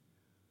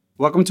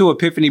Welcome to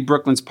Epiphany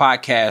Brooklyn's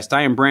podcast.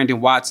 I am Brandon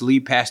Watts,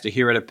 lead pastor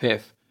here at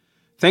Epiph.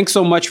 Thanks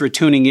so much for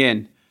tuning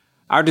in.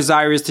 Our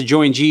desire is to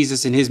join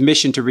Jesus in his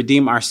mission to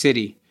redeem our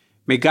city.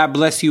 May God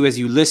bless you as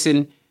you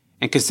listen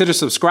and consider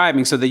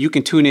subscribing so that you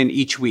can tune in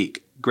each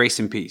week. Grace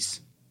and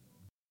peace.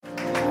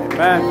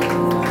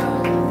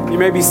 Amen. You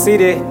may be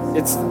seated.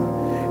 It's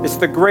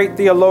the great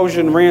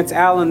theologian Rance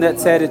Allen that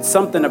said it's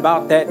something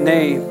about that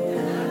name.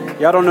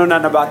 Y'all don't know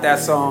nothing about that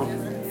song.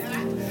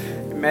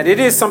 Amen. It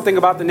is something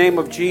about the name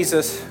of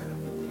Jesus.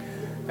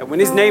 And when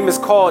his name is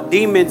called,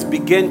 demons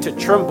begin to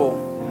tremble.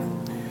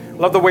 I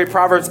love the way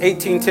Proverbs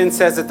 18:10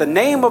 says that the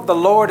name of the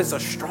Lord is a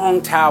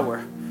strong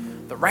tower.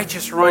 The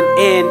righteous run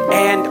in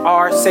and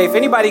are safe.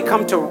 Anybody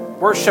come to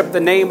worship the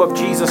name of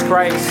Jesus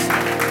Christ?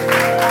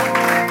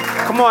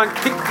 Come on,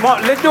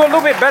 let's do a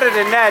little bit better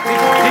than that.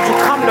 Did you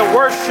come to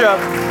worship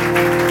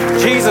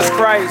Jesus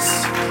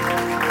Christ?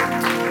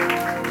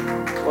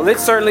 Well, it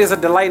certainly is a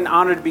delight and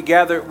honor to be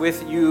gathered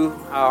with you,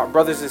 our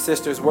brothers and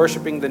sisters,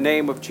 worshiping the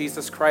name of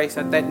Jesus Christ.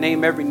 At that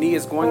name, every knee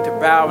is going to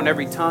bow and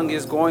every tongue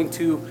is going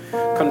to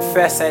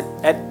confess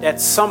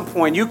at some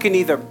point. You can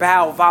either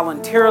bow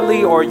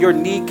voluntarily or your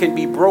knee can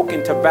be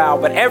broken to bow,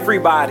 but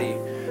everybody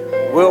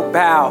will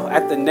bow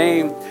at the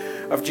name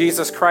of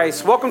Jesus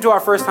Christ. Welcome to our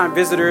first-time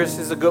visitors.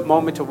 This is a good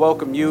moment to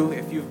welcome you.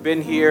 If you've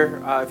been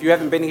here, if you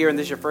haven't been here and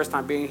this is your first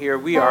time being here,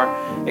 we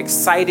are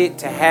excited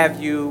to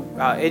have you.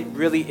 It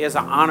really is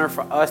an honor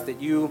for us that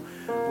you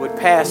would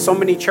pass so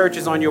many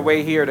churches on your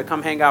way here to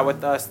come hang out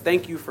with us.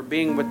 Thank you for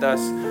being with us.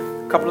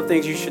 A couple of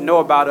things you should know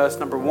about us.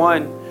 Number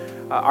one,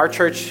 our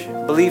church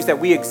believes that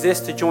we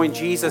exist to join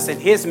Jesus in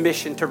his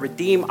mission to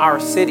redeem our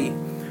city.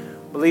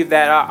 Believe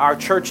that our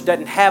church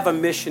doesn't have a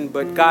mission,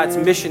 but God's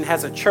mission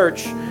has a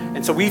church.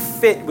 And so we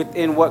fit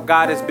within what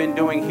God has been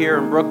doing here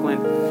in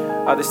Brooklyn.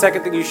 The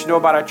second thing you should know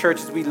about our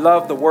church is we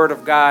love the Word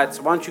of God.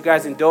 So why don't you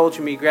guys indulge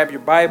me, grab your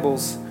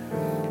Bibles,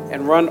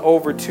 and run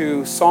over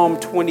to Psalm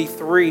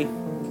 23,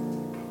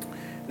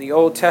 the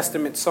Old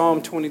Testament,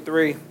 Psalm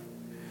 23.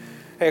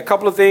 Hey, a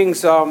couple of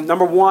things.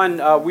 Number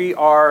one, we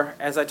are,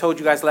 as I told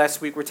you guys last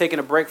week, we're taking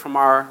a break from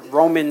our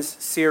Romans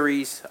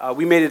series.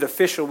 We made it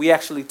official. We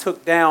actually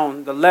took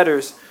down the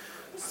letters.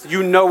 So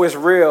you know it's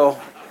real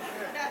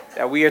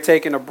that we are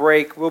taking a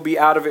break. We'll be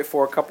out of it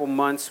for a couple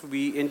months.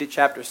 We ended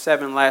chapter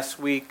 7 last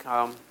week.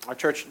 Our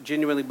church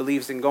genuinely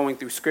believes in going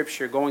through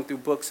Scripture, going through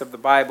books of the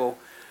Bible.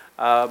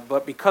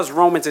 But because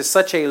Romans is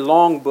such a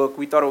long book,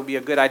 we thought it would be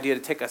a good idea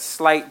to take a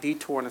slight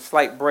detour and a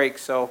slight break.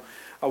 So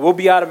we'll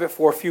be out of it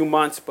for a few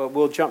months, but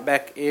we'll jump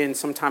back in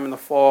sometime in the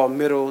fall,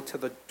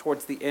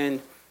 towards the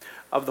end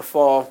of the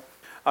fall.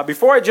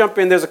 Before I jump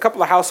in, there's a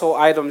couple of household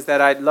items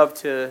that I'd love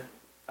to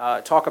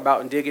talk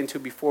about and dig into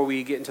before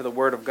we get into the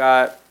Word of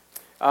God.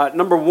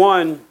 Number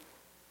one,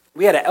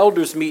 we had an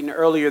elders meeting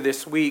earlier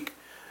this week.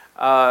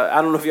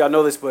 I don't know if y'all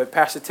know this, but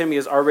Pastor Timmy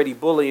is already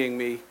bullying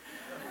me.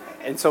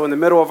 And so in the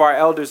middle of our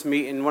elders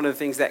meeting, one of the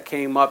things that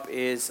came up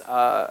is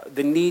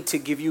the need to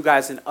give you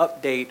guys an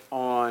update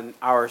on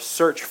our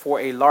search for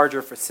a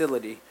larger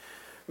facility.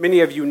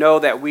 Many of you know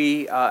that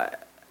we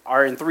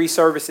are in 3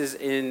 services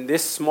in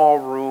this small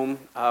room.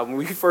 When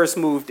we first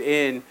moved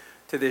in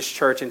to this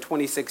church in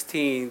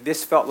 2016,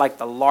 this felt like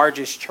the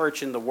largest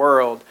church in the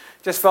world.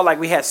 Just felt like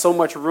we had so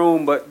much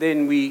room, but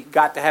then we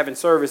got to having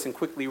service and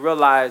quickly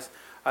realized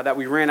that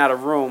we ran out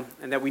of room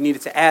and that we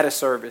needed to add a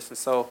service. And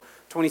so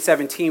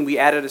 2017, we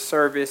added a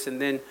service,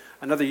 and then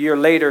another year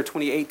later,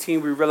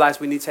 2018, we realized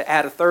we need to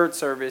add a third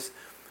service.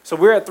 So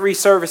we're at 3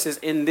 services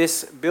in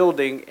this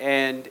building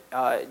and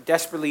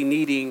desperately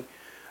needing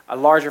a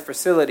larger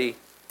facility.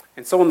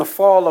 And so in the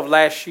fall of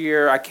last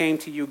year, I came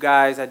to you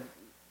guys. I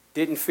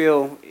didn't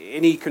feel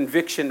any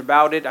conviction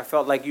about it. I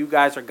felt like you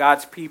guys are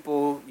God's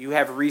people. You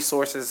have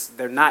resources.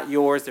 They're not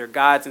yours. They're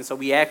God's. And so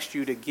we asked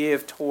you to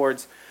give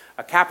towards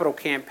a capital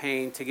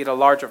campaign to get a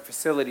larger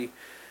facility.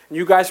 And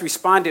you guys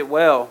responded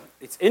well.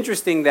 It's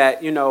interesting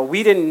that,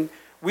 we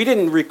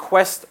didn't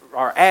request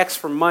or ask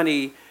for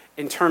money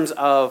in terms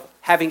of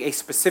having a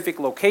specific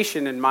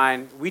location in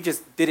mind. We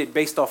just did it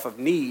based off of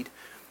need.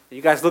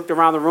 You guys looked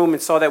around the room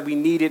and saw that we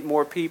needed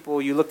more people.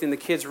 You looked in the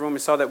kids' room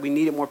and saw that we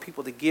needed more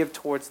people to give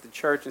towards the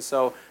church. And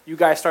so you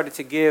guys started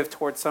to give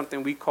towards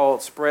something we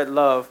called Spread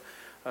Love.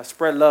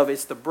 Spread Love,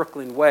 it's the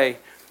Brooklyn way.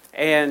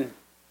 And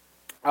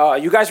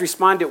you guys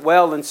responded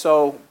well. And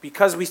so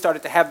because we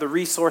started to have the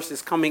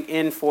resources coming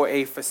in for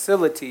a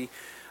facility,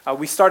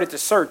 we started to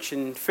search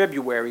in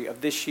February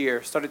of this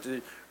year, started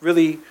to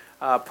really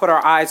put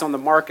our eyes on the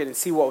market and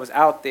see what was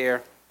out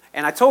there.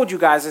 And I told you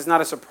guys it's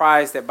not a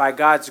surprise that by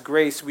God's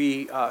grace,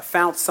 we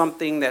found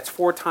something that's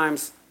 4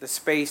 times the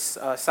space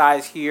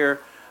size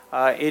here.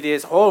 It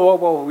is,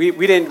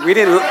 we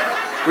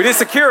didn't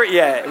secure it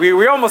yet.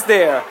 We're almost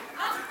there.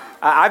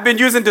 I've been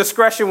using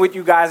discretion with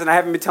you guys, and I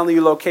haven't been telling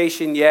you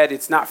location yet.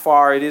 It's not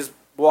far. It is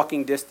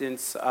walking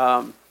distance.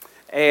 But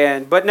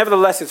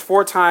nevertheless, it's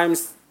 4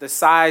 times the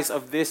size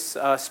of this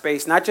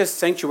space, not just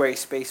sanctuary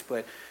space,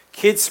 but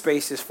kids'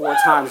 space is 4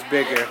 times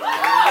bigger.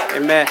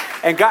 Amen.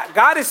 And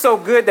God is so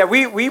good that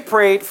we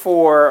prayed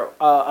for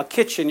a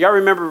kitchen. Y'all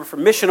remember for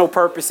missional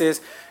purposes,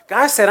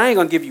 God said, I ain't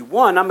going to give you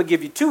one. I'm going to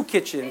give you 2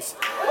 kitchens.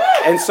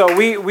 And so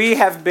we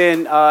have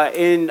been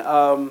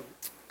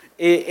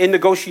in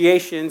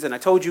negotiations, and I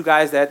told you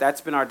guys that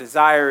that's been our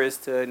desire, is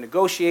to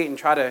negotiate and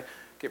try to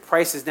get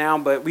prices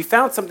down. But we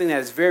found something that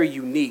is very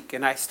unique,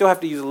 and I still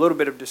have to use a little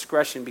bit of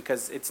discretion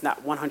because it's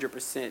not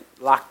 100%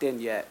 locked in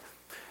yet.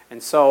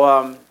 And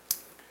so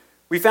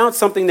we found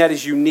something that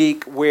is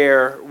unique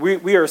where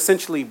we are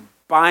essentially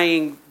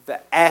buying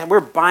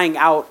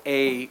out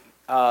a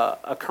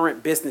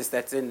current business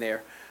that's in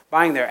there,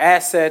 buying their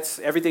assets,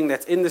 everything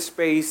that's in the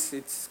space.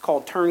 It's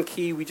called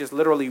turnkey. We just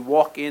literally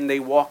walk in,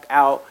 they walk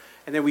out,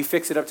 and then we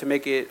fix it up to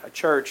make it a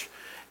church.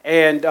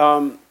 And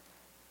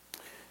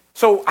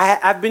so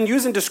I've been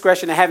using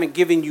discretion. I haven't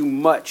given you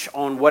much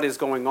on what is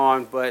going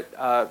on, but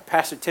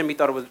Pastor Timmy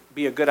thought it would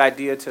be a good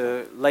idea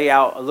to lay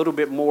out a little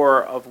bit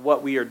more of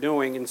what we are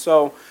doing. And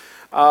so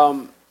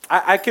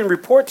I can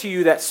report to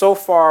you that so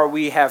far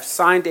we have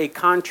signed a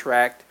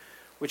contract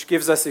which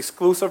gives us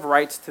exclusive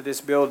rights to this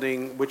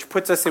building, which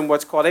puts us in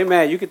what's called,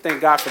 amen, you can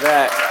thank God for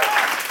that.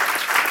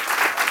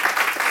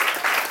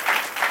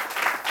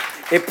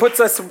 It puts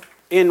us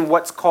in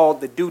what's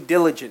called the due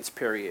diligence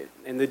period.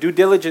 And the due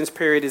diligence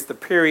period is the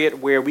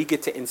period where we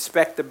get to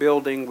inspect the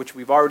building, which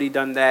we've already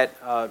done that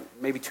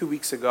maybe 2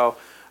 weeks ago.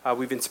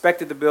 We've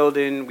inspected the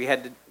building. We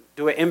had to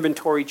do an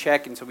inventory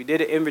check, and so we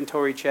did an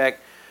inventory check.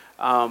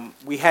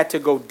 We had to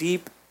go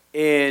deep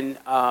in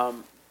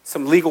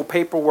some legal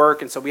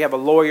paperwork, and so we have a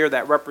lawyer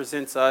that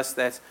represents us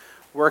that's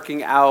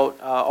working out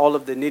all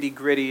of the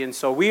nitty-gritty. And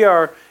so we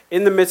are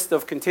in the midst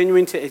of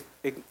continuing to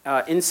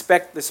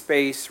inspect the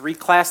space,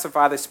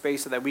 reclassify the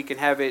space so that we can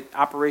have it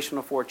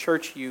operational for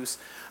church use.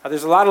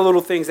 There's a lot of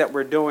little things that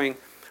we're doing,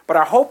 but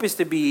our hope is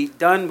to be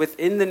done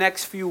within the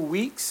next few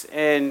weeks.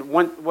 And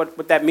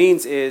what that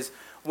means is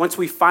once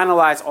we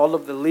finalize all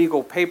of the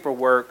legal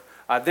paperwork,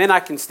 then I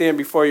can stand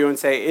before you and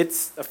say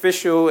it's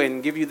official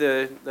and give you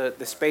the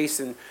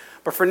space.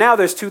 But for now,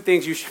 there's 2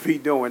 things you should be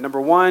doing.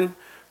 Number 1,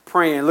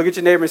 praying. Look at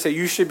your neighbor and say,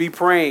 you should be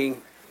praying.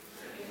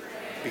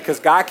 Because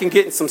God can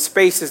get in some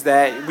spaces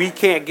that we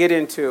can't get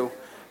into.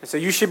 And so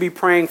you should be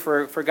praying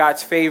for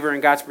God's favor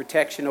and God's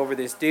protection over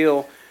this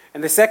deal.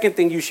 And the second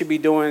thing you should be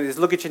doing is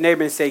look at your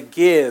neighbor and say,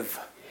 give.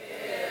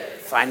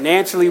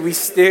 Financially, we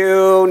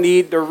still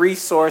need the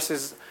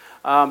resources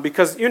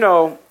because,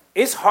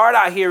 it's hard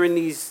out here in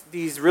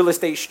these real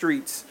estate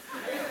streets.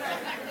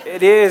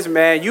 It is,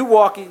 man. You're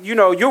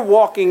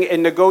walking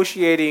and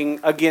negotiating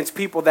against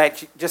people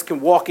that just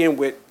can walk in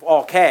with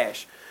all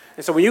cash.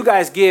 And so when you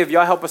guys give,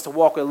 y'all help us to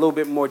walk with a little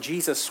bit more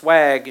Jesus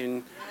swag,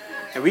 and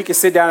we can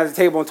sit down at the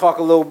table and talk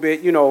a little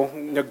bit,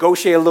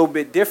 negotiate a little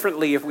bit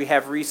differently if we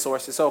have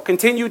resources. So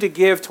continue to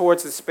give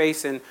towards the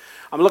space, and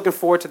I'm looking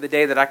forward to the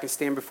day that I can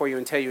stand before you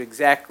and tell you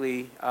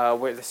exactly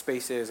where the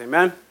space is.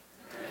 Amen?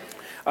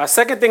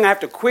 Second thing I have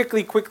to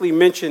quickly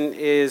mention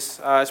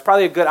is it's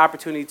probably a good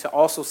opportunity to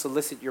also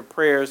solicit your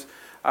prayers,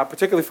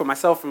 particularly for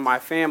myself and my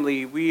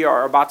family. We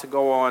are about to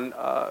go on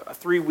a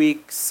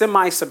 3-week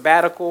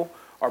semi-sabbatical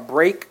or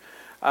break.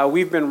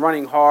 We've been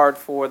running hard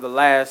for the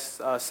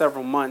last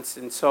several months,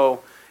 and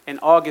so in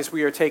August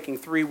we are taking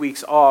 3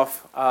 weeks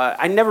off.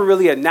 I never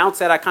really announce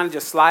that. I kind of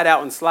just slide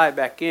out and slide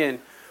back in,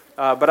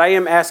 but I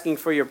am asking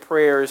for your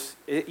prayers.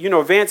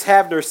 Vance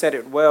Havner said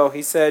it well.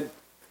 He said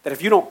that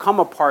if you don't come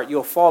apart,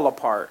 you'll fall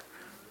apart.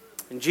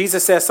 And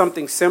Jesus says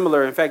something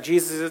similar. In fact,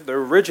 Jesus is the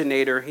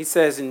originator. He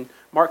says in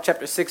Mark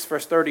chapter 6,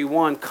 verse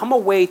 31, come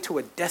away to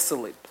a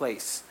desolate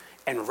place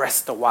and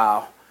rest a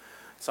while.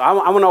 So I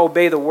want to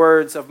obey the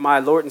words of my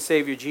Lord and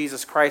Savior,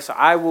 Jesus Christ. So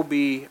I will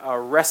be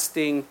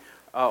resting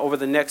over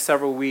the next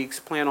several weeks,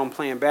 plan on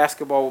playing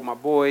basketball with my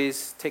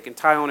boys, taking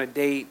Ty on a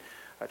date,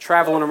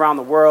 traveling around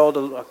the world,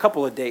 a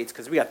couple of dates,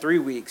 because we got 3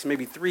 weeks,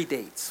 maybe 3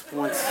 dates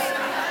once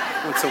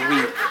a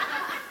week,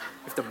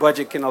 if the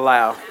budget can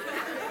allow.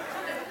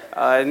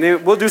 And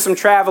then we'll do some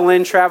travel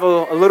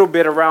a little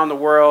bit around the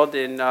world,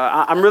 and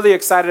I'm really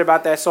excited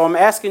about that. So I'm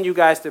asking you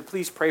guys to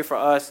please pray for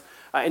us.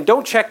 And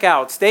don't check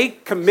out. Stay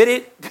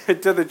committed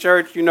to the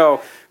church.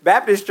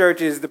 Baptist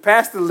churches, the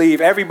pastor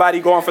leave,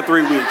 everybody going for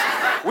 3 weeks.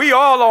 We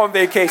all on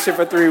vacation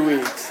for 3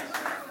 weeks.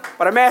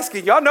 But I'm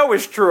asking, y'all know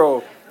it's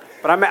true.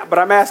 But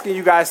I'm asking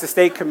you guys to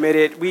stay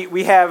committed.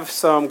 We have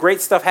some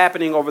great stuff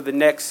happening over the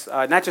next,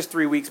 not just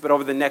 3 weeks, but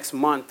over the next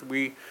month.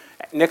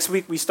 Next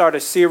week we start a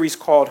series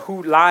called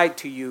Who Lied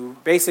to You?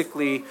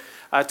 Basically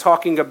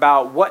talking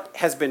about what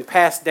has been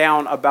passed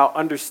down about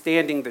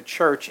understanding the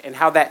church and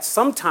how that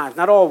sometimes,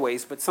 not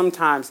always, but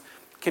sometimes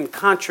can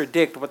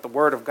contradict what the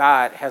Word of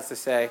God has to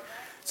say.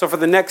 So for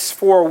the next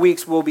 4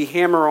 weeks, we'll be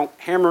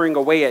hammering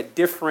away at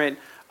different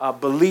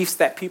beliefs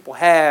that people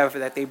have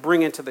that they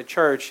bring into the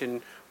church,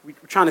 and we're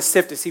trying to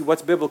sift to see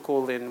what's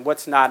biblical and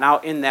what's not, and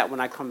I'll end that when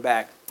I come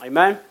back.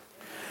 Amen?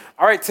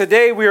 All right,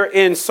 today we are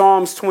in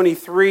Psalms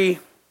 23.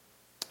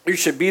 You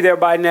should be there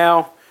by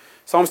now.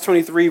 Psalms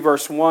 23,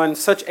 verse 1,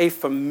 such a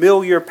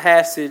familiar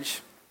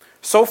passage,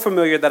 so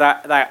familiar that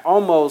I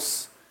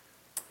almost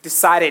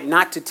decided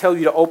not to tell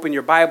you to open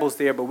your Bibles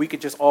there, but we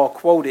could just all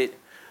quote it.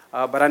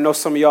 But I know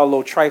some of y'all a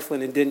little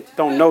trifling and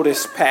don't know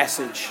this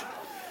passage.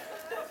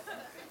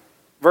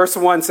 Verse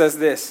 1 says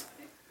this: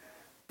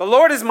 "The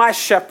Lord is my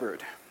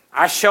shepherd,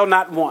 I shall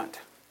not want.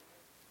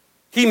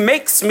 He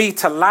makes me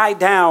to lie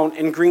down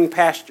in green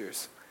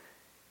pastures.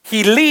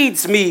 He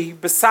leads me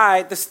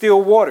beside the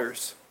still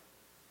waters.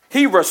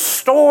 He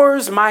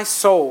restores my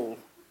soul.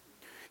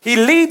 He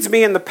leads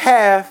me in the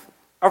path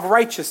of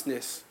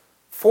righteousness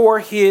for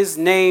his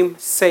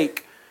name's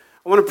sake."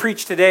 I want to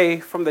preach today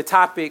from the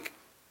topic,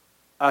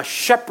 a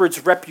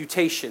shepherd's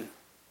reputation.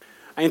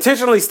 I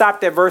intentionally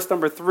stopped at verse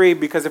number 3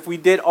 because if we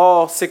did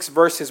all 6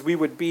 verses, we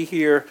would be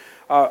here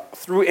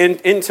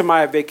into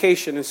my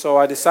vacation. And so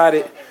I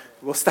decided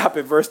we'll stop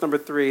at verse number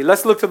 3.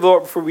 Let's look to the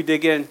Lord before we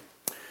dig in.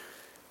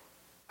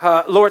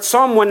 Lord,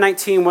 Psalm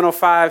 119,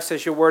 105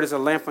 says your word is a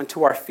lamp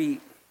unto our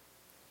feet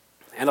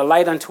and a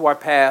light unto our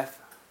path.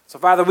 So,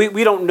 Father,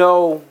 we don't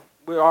know.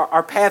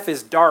 Our path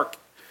is dark.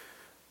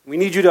 We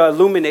need you to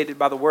illuminate it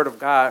by the word of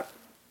God.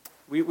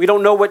 We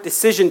don't know what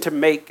decision to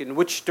make and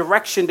which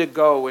direction to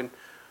go and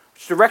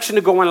which direction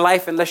to go in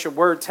life unless your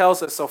word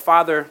tells us. So,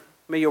 Father,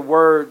 may your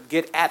word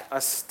get at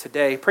us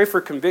today. Pray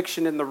for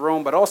conviction in the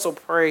room, but also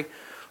pray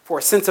for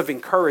a sense of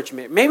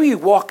encouragement. May we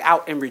walk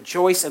out and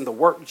rejoice in the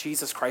work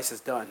Jesus Christ has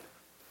done.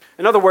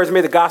 In other words,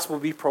 may the gospel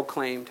be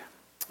proclaimed.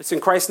 It's in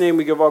Christ's name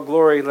we give all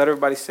glory. Let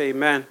everybody say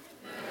amen.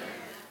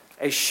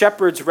 A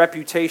shepherd's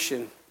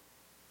reputation.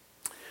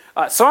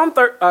 Psalm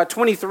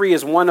 23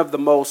 is one of the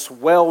most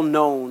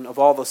well-known of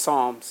all the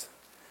Psalms.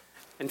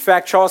 In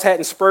fact, Charles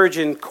Haddon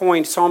Spurgeon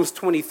coined Psalms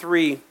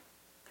 23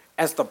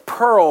 as the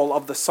pearl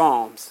of the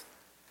Psalms.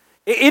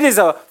 It is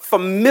a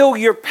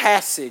familiar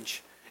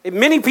passage.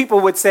 Many people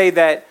would say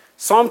that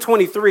Psalm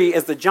 23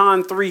 is the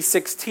John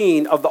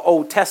 3:16 of the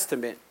Old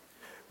Testament.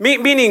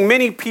 Meaning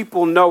many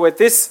people know it.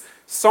 This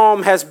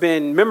psalm has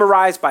been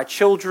memorized by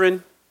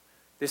children.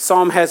 This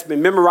psalm has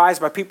been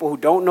memorized by people who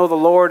don't know the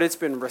Lord. It's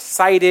been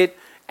recited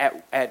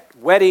at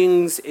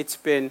weddings. It's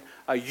been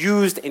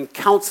used in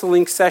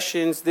counseling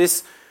sessions.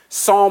 This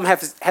psalm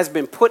has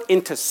been put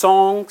into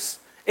songs.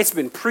 It's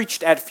been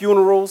preached at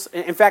funerals.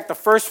 In fact, the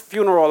first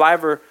funeral I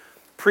ever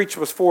preached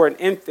was for an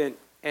infant.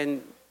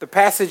 And the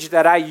passage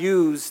that I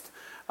used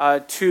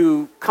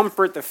to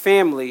comfort the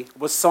family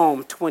was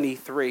Psalm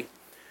 23.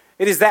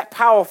 It is that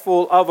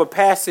powerful of a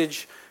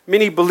passage.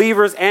 Many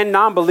believers and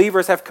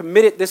non-believers have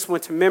committed this one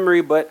to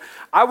memory, but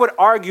I would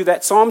argue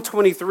that Psalm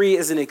 23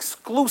 is an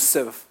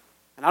exclusive,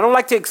 and I don't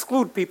like to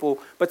exclude people,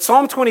 but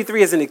Psalm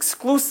 23 is an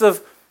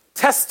exclusive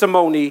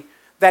testimony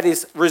that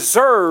is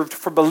reserved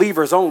for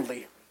believers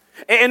only.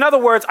 In other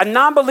words, a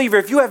non-believer,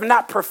 if you have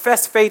not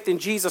professed faith in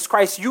Jesus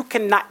Christ, you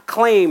cannot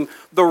claim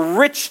the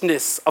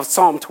richness of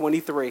Psalm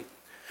 23.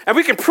 And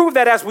we can prove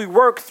that as we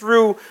work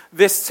through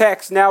this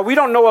text. Now, we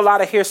don't know a lot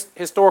of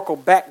historical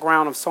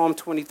background of Psalm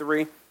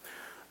 23.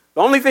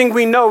 The only thing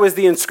we know is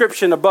the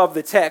inscription above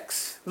the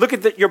text. Look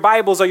at your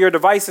Bibles or your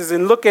devices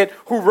and look at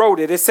who wrote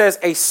it. It says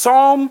a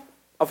psalm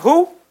of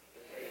who?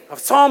 A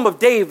psalm of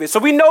David.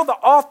 So we know the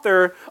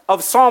author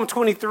of Psalm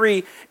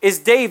 23 is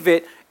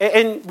David,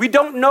 and we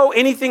don't know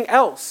anything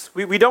else.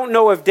 We don't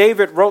know if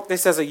David wrote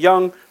this as a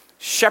young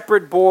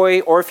shepherd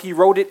boy or if he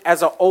wrote it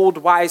as an old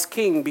wise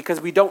king,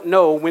 because we don't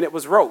know when it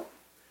was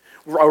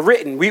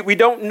written. We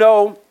don't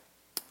know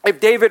if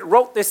David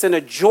wrote this in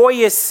a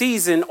joyous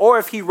season or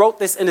if he wrote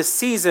this in a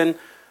season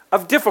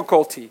of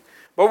difficulty.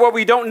 But what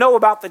we don't know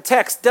about the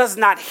text does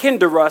not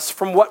hinder us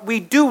from what we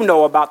do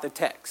know about the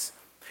text.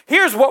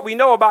 Here's what we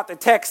know about the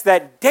text: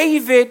 that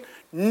David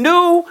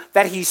knew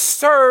that he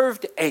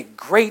served a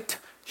great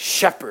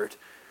shepherd.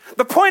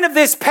 The point of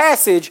this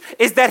passage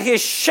is that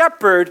his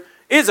shepherd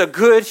is a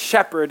good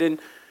shepherd. And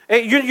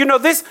you know,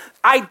 this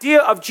idea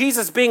of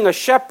Jesus being a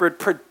shepherd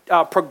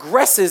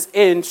progresses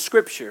in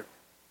Scripture.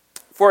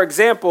 For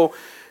example,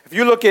 if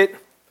you look at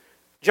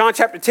John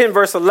chapter 10,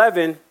 verse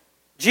 11,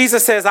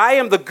 Jesus says, "I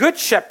am the good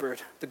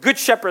shepherd. The good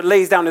shepherd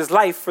lays down his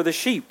life for the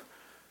sheep."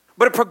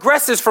 But it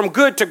progresses from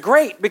good to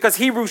great, because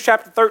Hebrews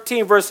chapter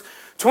 13, verse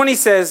 20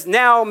 says,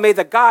 "Now may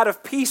the God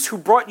of peace, who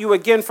brought you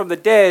again from the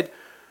dead,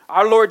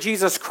 our Lord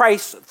Jesus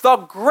Christ, the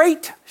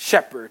great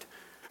shepherd."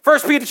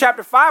 1 Peter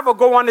chapter 5 will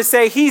go on to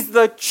say he's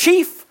the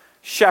chief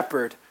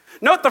shepherd.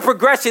 Note the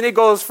progression. It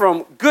goes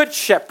from good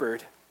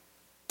shepherd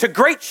to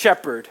great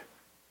shepherd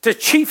to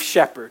chief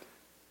shepherd.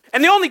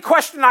 And the only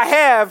question I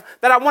have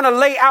that I want to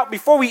lay out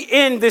before we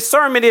end this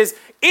sermon is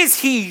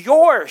he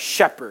your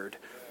shepherd?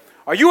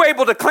 Are you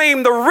able to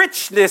claim the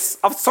richness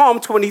of Psalm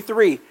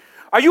 23?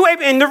 Are you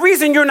able? And the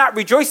reason you're not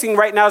rejoicing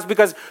right now is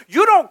because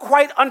you don't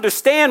quite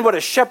understand what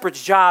a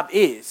shepherd's job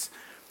is.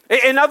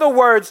 In other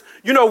words,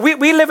 you know,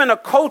 we live in a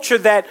culture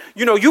that,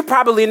 you know, you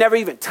probably never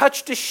even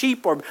touched a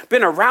sheep or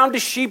been around a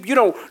sheep. You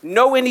don't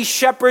know any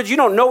shepherds. You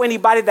don't know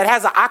anybody that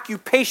has an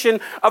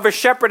occupation of a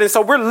shepherd. And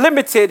so we're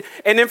limited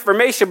in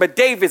information. But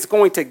David's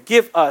going to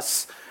give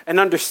us an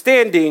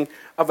understanding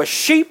of a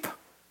sheep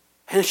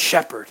and a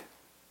shepherd.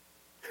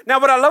 Now,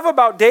 what I love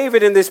about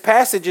David in this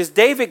passage is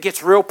David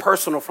gets real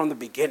personal from the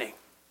beginning.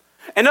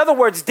 In other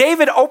words,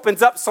 David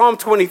opens up Psalm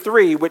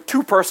 23 with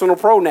 2 personal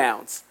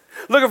pronouns.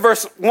 Look at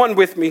verse 1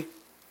 with me. It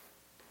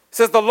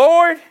says, "The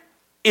Lord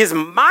is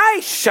my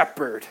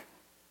shepherd.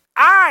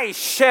 I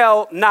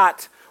shall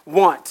not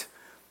want.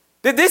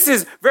 This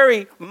is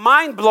very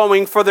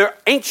mind-blowing for the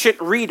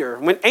ancient reader.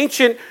 When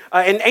in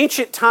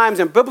ancient times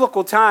and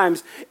biblical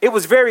times, it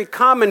was very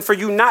common for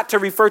you not to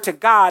refer to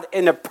God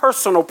in a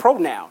personal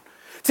pronoun.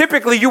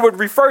 Typically, you would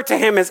refer to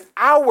him as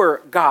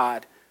our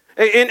God.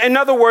 In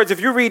other words,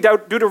 if you read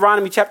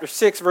Deuteronomy chapter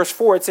 6, verse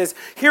 4, it says,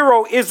 "Hear,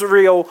 O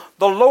Israel,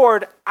 the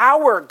Lord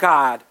our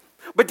God."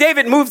 But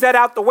David moves that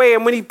out the way,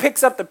 and when he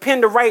picks up the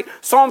pen to write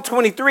Psalm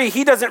 23,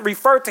 he doesn't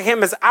refer to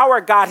him as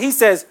our God. He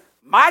says,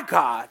 my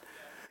God.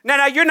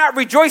 Now, you're not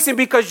rejoicing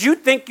because you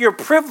think you're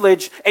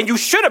privileged and you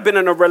should have been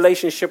in a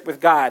relationship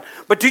with God.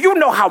 But do you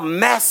know how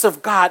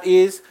massive God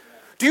is?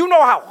 Do you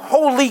know how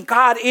holy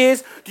God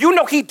is? Do you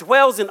know he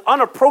dwells in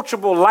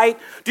unapproachable light?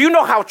 Do you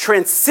know how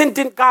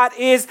transcendent God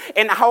is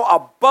and how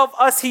above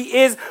us he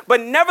is?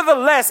 But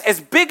nevertheless, as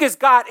big as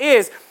God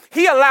is,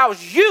 he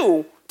allows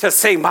you to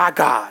say, my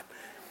God.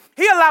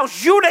 He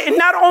allows you to,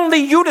 not only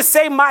you to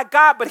say, my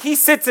God, but he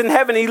sits in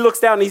heaven and he looks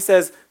down and he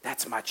says,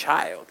 that's my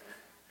child.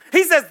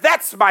 He says,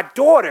 that's my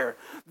daughter.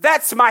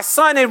 That's my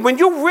son. And when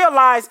you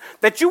realize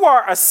that you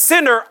are a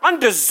sinner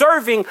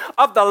undeserving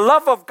of the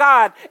love of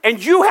God,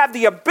 and you have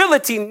the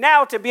ability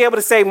now to be able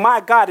to say, my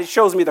God, it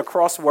shows me the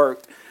cross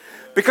worked.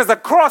 Because the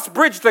cross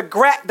bridged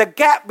the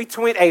gap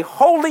between a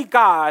holy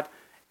God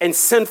and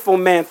sinful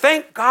man.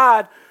 Thank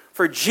God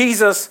for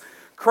Jesus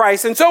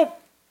Christ. And so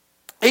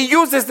he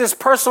uses this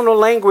personal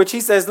language.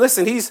 He says,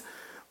 listen, he's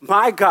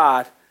my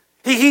God.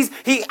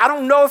 I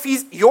don't know if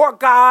he's your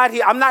God.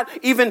 I'm not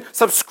even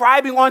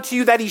subscribing onto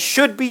you that he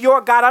should be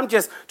your God. I'm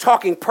just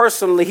talking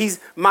personally.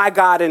 He's my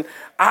God and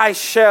I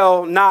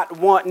shall not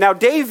want. Now,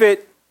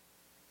 David,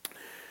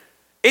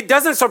 it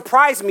doesn't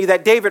surprise me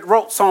that David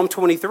wrote Psalm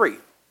 23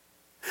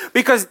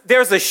 because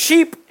there's a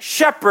sheep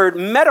shepherd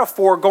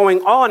metaphor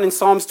going on in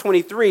Psalms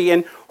 23.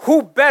 And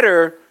who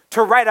better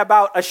to write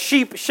about a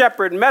sheep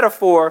shepherd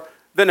metaphor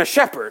than a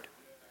shepherd?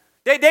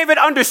 David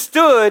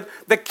understood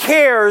the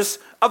cares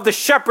of the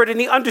shepherd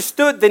and he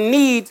understood the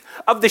needs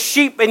of the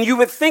sheep. And you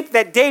would think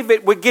that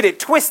David would get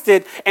it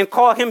twisted and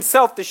call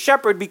himself the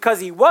shepherd because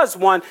he was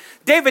one.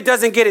 David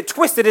doesn't get it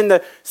twisted. In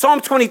the Psalm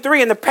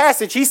 23 in the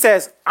passage, he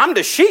says, I'm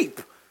the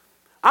sheep.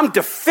 I'm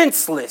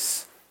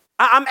defenseless.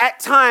 I'm at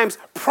times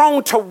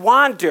prone to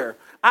wander.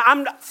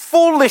 I'm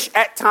foolish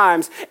at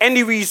times. And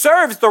he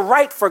reserves the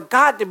right for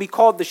God to be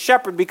called the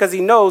shepherd because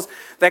he knows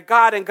that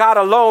God and God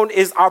alone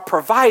is our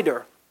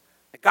provider.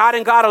 God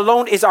and God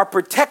alone is our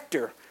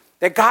protector.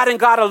 That God and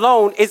God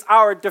alone is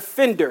our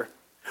defender.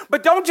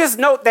 But don't just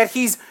note that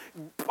he's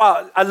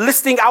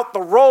listing out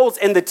the roles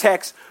in the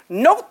text.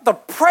 Note the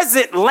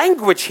present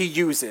language he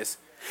uses.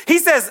 He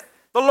says,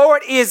 the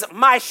Lord is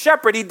my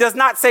shepherd. He does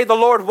not say the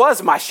Lord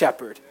was my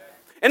shepherd.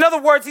 In other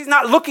words, he's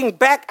not looking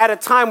back at a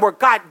time where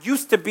God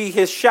used to be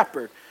his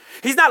shepherd.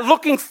 He's not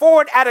looking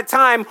forward at a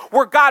time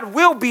where God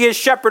will be his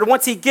shepherd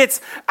once he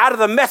gets out of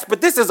the mess. But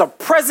this is a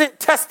present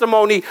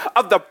testimony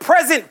of the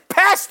present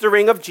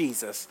pastoring of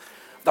Jesus,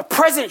 the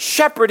present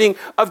shepherding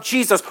of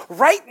Jesus.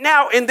 Right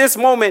now in this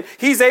moment,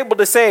 he's able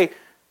to say,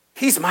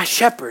 he's my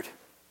shepherd.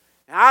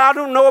 I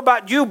don't know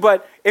about you,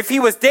 but if he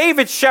was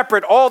David's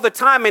shepherd all the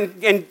time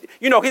and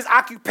you know, his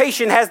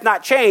occupation has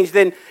not changed,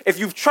 then if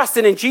you've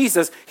trusted in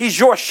Jesus, he's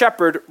your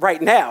shepherd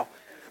right now.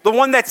 The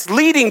one that's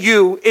leading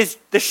you is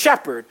the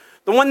shepherd.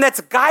 The one that's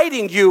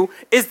guiding you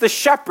is the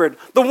shepherd.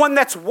 The one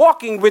that's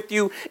walking with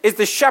you is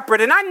the shepherd.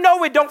 And I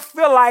know it don't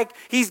feel like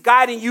he's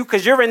guiding you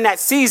because you're in that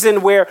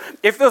season where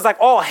it feels like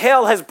all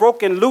hell has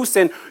broken loose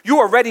and you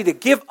are ready to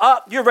give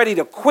up. You're ready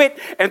to quit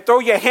and throw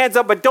your hands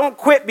up. But don't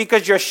quit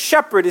because your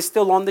shepherd is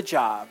still on the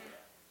job.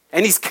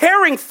 And he's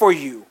caring for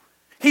you.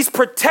 He's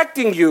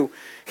protecting you.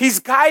 He's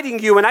guiding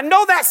you. And I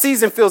know that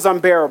season feels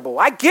unbearable.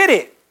 I get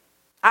it.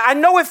 I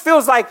know it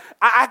feels like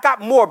I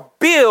got more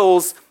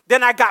bills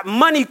then I got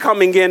money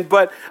coming in,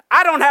 but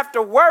I don't have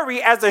to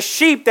worry as a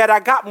sheep that I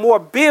got more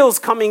bills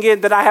coming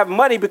in than I have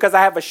money because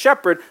I have a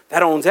shepherd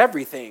that owns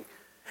everything.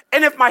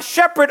 And if my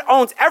shepherd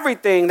owns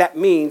everything, that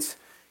means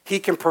he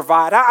can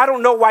provide. I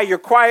don't know why you're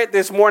quiet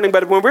this morning,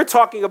 but when we're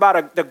talking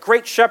about the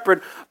great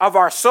shepherd of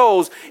our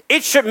souls,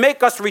 it should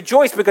make us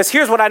rejoice because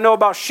here's what I know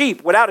about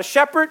sheep. Without a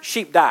shepherd,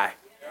 sheep die.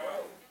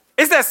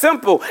 It's that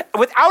simple.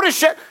 Without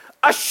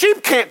a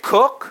sheep can't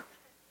cook.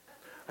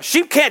 A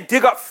sheep can't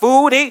dig up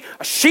food. A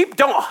sheep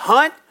don't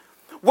hunt.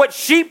 What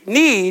sheep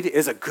need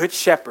is a good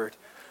shepherd.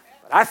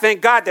 But I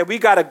thank God that we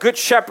got a good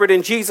shepherd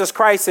in Jesus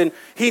Christ, and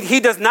he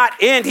does not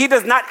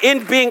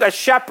end being a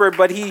shepherd,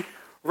 but he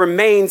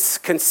remains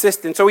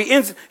consistent. So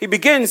he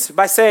begins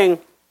by saying,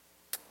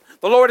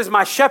 the Lord is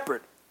my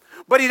shepherd.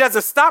 But he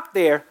doesn't stop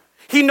there.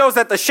 He knows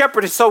that the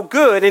shepherd is so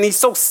good, and he's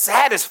so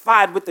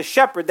satisfied with the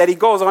shepherd that he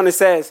goes on and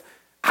says,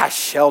 I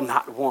shall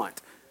not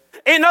want.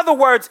 In other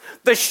words,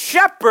 the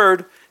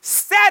shepherd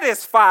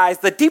satisfies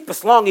the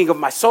deepest longing of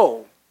my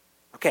soul.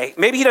 Okay,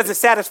 maybe he doesn't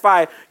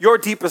satisfy your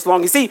deepest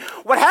longing. See,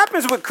 what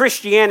happens with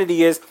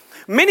Christianity is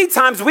many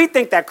times we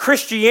think that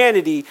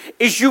Christianity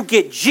is you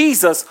get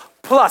Jesus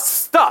plus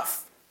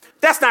stuff.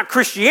 That's not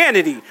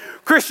Christianity.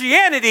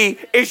 Christianity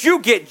is you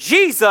get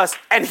Jesus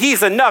and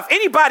he's enough.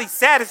 Anybody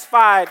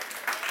satisfied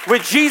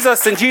with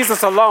Jesus and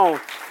Jesus alone?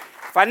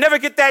 If I never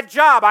get that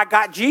job, I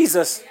got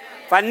Jesus.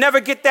 If I never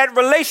get that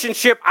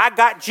relationship, I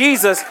got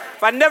Jesus.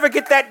 If I never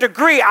get that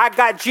degree, I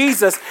got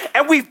Jesus.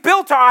 And we've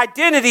built our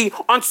identity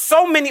on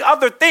so many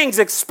other things,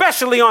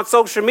 especially on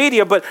social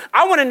media. But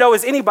I want to know,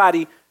 is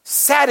anybody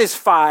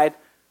satisfied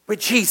with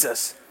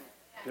Jesus?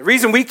 The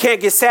reason we can't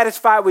get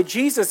satisfied with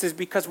Jesus is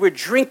because we're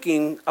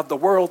drinking of the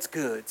world's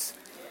goods.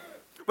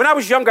 When I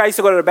was younger, I used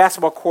to go to the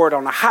basketball court.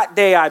 On a hot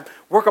day, I'd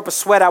work up a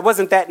sweat. I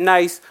wasn't that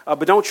nice,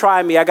 but don't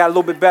try me. I got a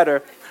little bit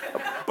better.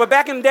 But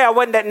back in the day, I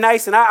wasn't that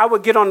nice, and I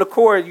would get on the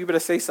court. You better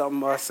say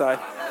something, son.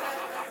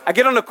 I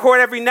get on the court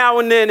every now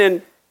and then,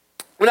 and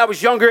when I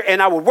was younger,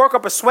 and I would work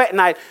up a sweat,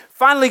 and I'd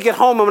finally get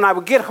home, and when I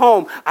would get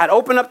home, I'd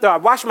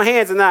wash my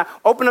hands, and I'd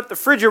open up the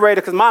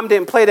refrigerator, because Mom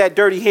didn't play that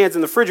dirty hands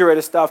in the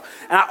refrigerator stuff,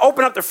 and I'd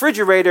open up the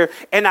refrigerator,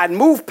 and I'd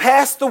move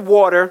past the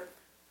water,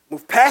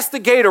 move past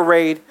the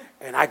Gatorade,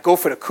 and I'd go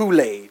for the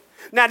Kool-Aid.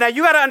 Now,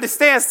 you got to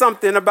understand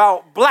something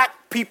about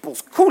black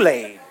people's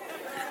Kool-Aid.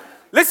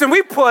 Listen,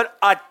 we put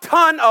a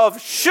ton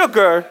of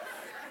sugar.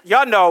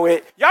 Y'all know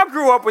it. Y'all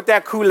grew up with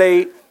that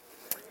Kool-Aid.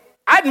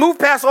 I'd move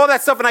past all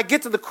that stuff, and I'd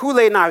get to the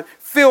Kool-Aid, and I'd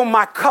fill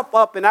my cup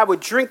up, and I would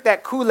drink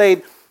that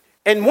Kool-Aid.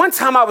 And one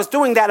time I was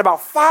doing that,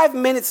 about 5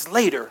 minutes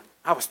later,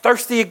 I was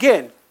thirsty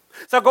again.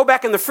 So I go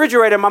back in the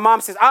refrigerator, and my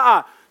mom says,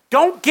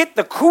 don't get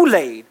the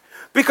Kool-Aid,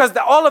 because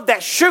all of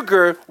that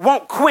sugar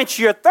won't quench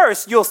your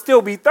thirst. You'll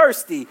still be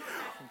thirsty.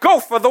 Go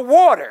for the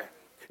water.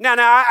 Now,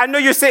 I know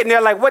you're sitting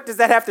there like, what does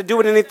that have to do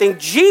with anything?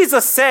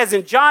 Jesus says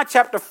in John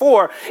chapter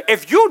 4,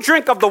 if you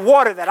drink of the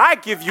water that I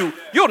give you,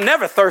 you'll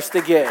never thirst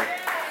again.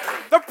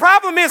 The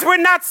problem is we're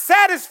not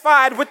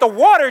satisfied with the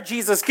water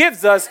Jesus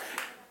gives us.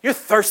 You're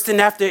thirsting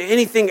after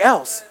anything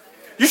else.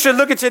 You should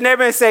look at your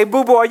neighbor and say,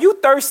 boo-boo, are you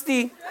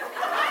thirsty?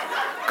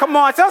 Come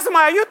on, tell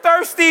somebody, are you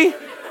thirsty?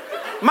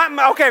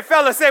 Okay,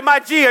 fellas, say, my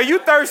G, are you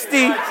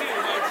thirsty?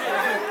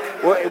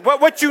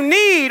 What you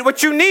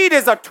need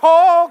is a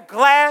tall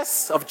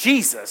glass of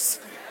Jesus.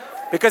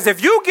 Because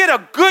if you get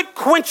a good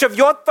quench of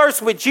your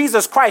thirst with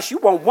Jesus Christ, you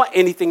won't want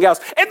anything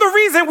else. And the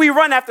reason we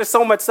run after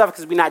so much stuff is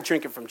because we're not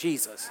drinking from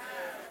Jesus.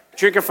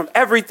 Drinking from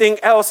everything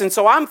else. And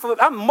so I'm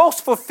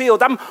most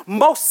fulfilled. I'm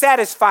most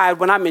satisfied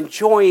when I'm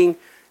enjoying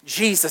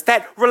Jesus.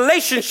 That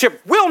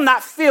relationship will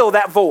not fill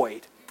that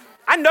void.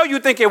 I know you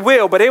think it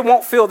will, but it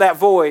won't fill that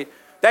void.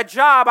 That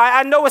job,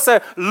 I know it's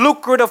a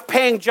lucrative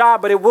paying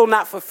job, but it will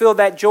not fulfill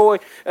that joy,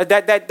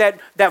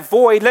 that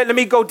void. Let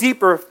me go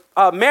deeper.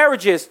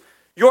 Marriages,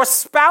 your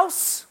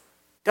spouse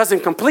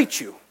doesn't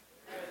complete you.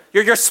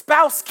 Your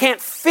spouse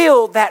can't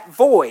fill that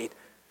void.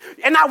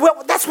 And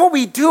that's what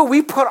we do.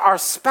 We put our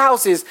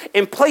spouses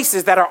in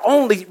places that are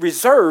only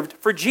reserved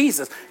for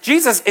Jesus.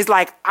 Jesus is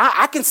like,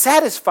 I can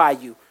satisfy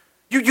you.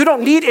 You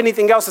don't need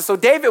anything else. And so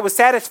David was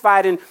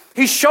satisfied, and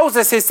he shows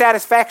us his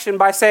satisfaction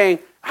by saying,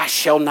 I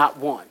shall not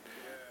want.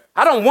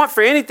 I don't want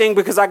for anything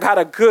because I got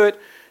a good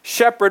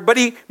shepherd. But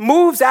he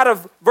moves out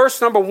of verse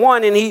number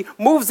 1 and he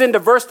moves into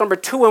verse number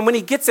 2. And when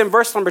he gets in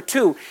verse number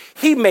 2,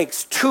 he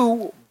makes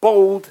 2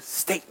 bold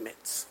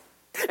statements.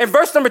 In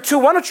verse number 2,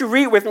 why don't you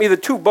read with me the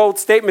 2 bold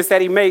statements that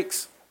he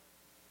makes?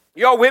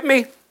 Y'all with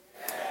me?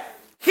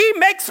 He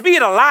makes me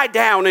to lie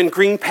down in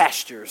green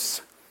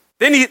pastures.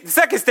 Then the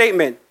second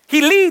statement,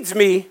 he leads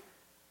me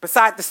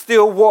beside the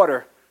still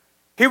water.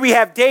 Here we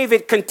have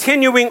David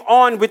continuing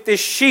on with this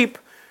sheep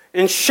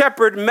and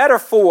shepherd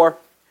metaphor.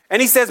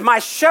 And he says, my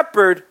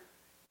shepherd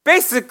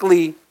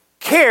basically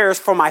cares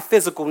for my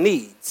physical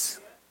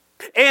needs.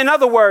 In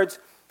other words,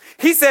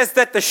 he says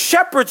that the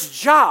shepherd's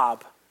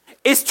job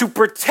is to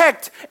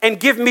protect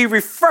and give me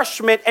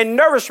refreshment and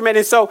nourishment.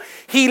 And so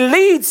he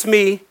leads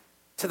me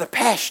to the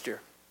pasture.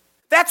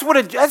 That's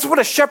what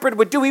a shepherd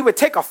would do. He would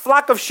take a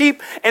flock of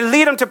sheep and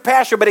lead them to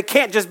pasture, but it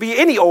can't just be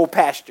any old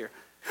pasture.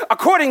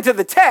 According to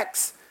the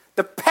text,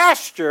 the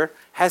pasture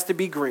has to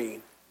be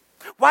green.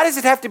 Why does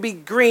it have to be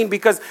green?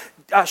 Because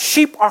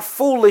sheep are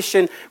foolish,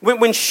 and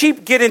when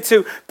sheep get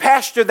into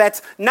pasture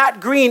that's not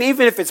green,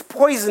 even if it's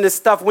poisonous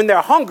stuff, when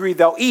they're hungry,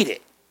 they'll eat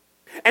it.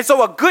 And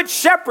so a good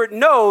shepherd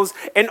knows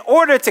in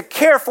order to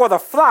care for the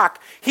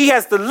flock, he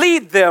has to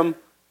lead them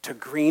to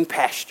green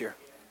pasture.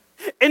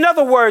 In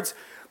other words,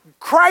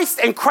 Christ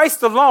and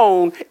Christ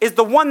alone is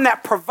the one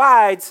that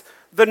provides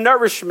the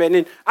nourishment.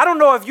 And I don't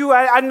know if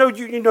I know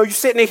you're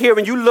sitting in here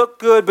and you look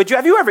good, but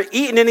have you ever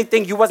eaten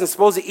anything you wasn't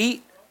supposed to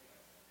eat?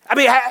 I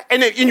mean,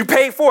 and you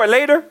paid for it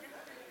later?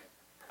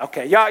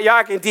 Okay, y'all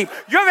getting deep.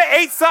 You ever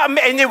ate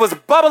something and it was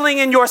bubbling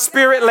in your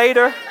spirit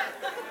later?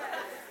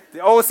 The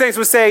old saints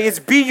would say, it's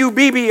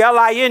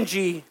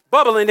B-U-B-B-L-I-N-G,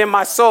 bubbling in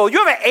my soul.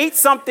 You ever ate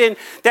something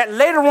that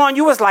later on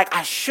you was like,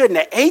 I shouldn't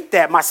have ate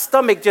that. My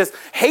stomach just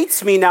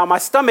hates me now. My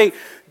stomach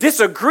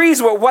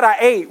disagrees with what I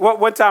ate.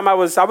 One time I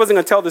wasn't going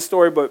to tell this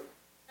story, but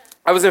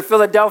I was in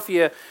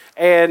Philadelphia,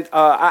 and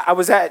I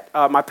was at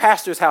my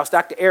pastor's house,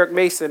 Dr. Eric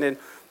Mason, and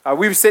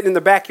We were sitting in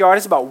the backyard.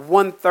 It's about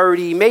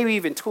 1:30, maybe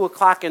even 2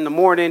 o'clock in the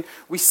morning.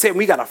 We sit,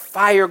 we got a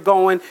fire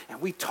going, and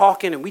we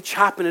talking, and we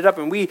chopping it up,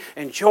 and we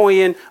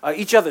enjoying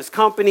each other's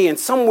company. And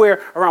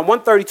somewhere around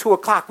 1:30, 2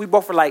 o'clock, we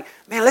both were like,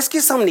 man, let's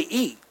get something to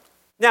eat.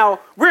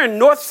 Now, we're in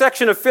north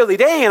section of Philly.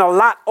 There ain't a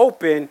lot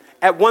open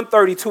at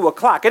 1:30, 2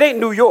 o'clock. It ain't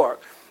New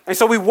York. And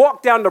so we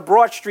walk down to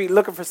Broad Street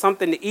looking for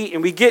something to eat,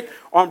 and we get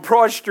on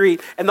Broad Street,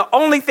 and the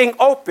only thing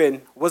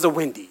open was a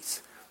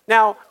Wendy's.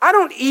 Now, I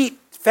don't eat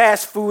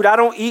fast food. I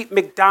don't eat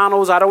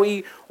McDonald's. I don't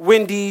eat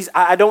Wendy's.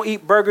 I don't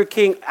eat Burger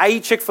King. I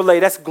eat Chick-fil-A.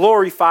 That's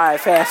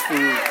glorified fast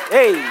food.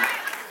 Hey,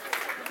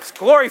 it's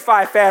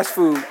glorified fast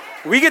food.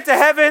 When we get to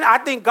heaven, I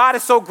think God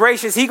is so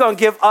gracious, He's going to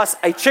give us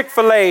a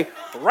Chick-fil-A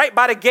right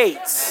by the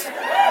gates.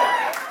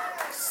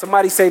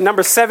 Somebody say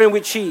number 7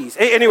 with cheese.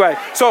 Anyway,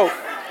 So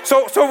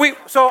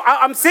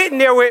I'm sitting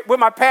there with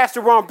my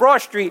pastor. We're on Broad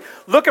Street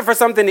looking for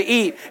something to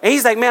eat. And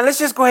he's like, man, let's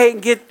just go ahead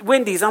and get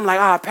Wendy's. I'm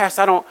like,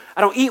 Pastor, I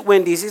don't eat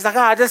Wendy's. He's like,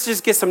 let's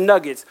just get some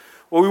nuggets.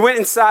 Well, we went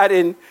inside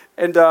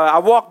and I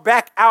walked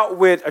back out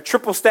with a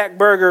triple stack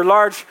burger,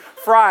 large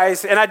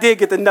fries, and I did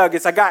get the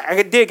nuggets. I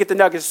did get the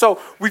nuggets. So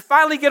we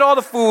finally get all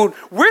the food.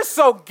 We're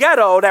so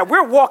ghetto that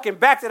we're walking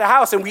back to the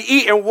house and we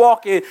eat and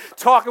walk and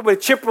talking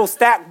with triple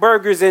stack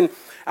burgers. And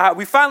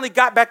we finally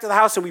got back to the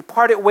house and we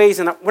parted ways.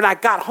 And when I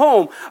got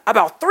home,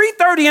 about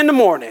 3:30 in the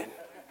morning,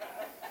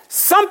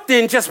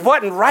 something just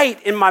wasn't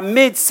right in my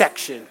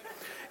midsection.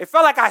 It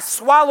felt like I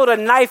swallowed a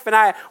knife and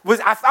I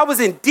was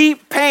in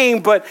deep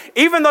pain. But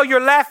even though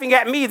you're laughing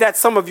at me, that's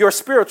some of your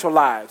spiritual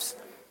lives.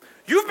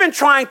 You've been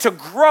trying to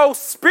grow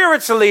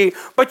spiritually,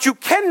 but you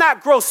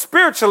cannot grow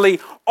spiritually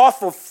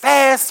off of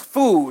fast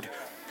food.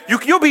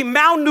 You'll be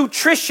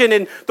malnutrition,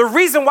 and the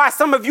reason why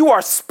some of you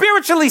are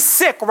spiritually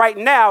sick right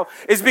now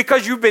is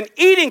because you've been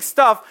eating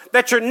stuff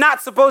that you're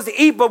not supposed to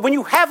eat. But when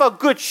you have a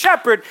good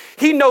shepherd,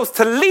 he knows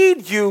to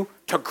lead you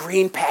to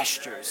green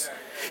pastures.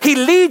 He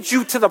leads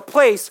you to the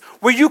place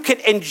where you can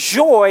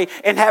enjoy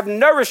and have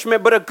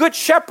nourishment. But a good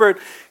shepherd,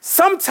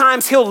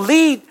 sometimes he'll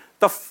lead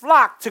the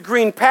flock to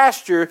green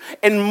pasture,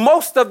 and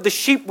most of the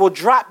sheep will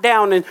drop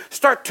down and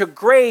start to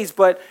graze.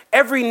 But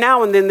every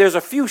now and then there's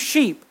a few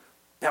sheep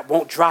that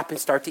won't drop and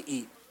start to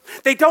eat.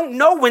 They don't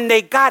know when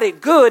they got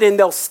it good and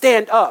they'll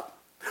stand up.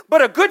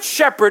 But a good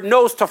shepherd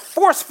knows to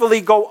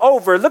forcefully go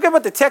over. Look at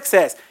what the text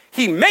says.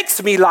 He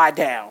makes me lie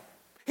down.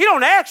 He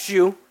don't ask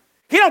you.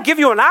 He don't give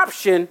you an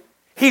option.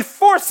 He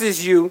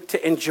forces you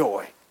to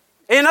enjoy.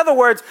 In other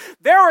words,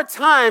 there are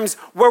times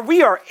where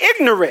we are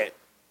ignorant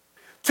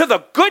to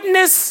the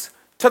goodness,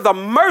 to the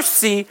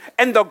mercy,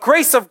 and the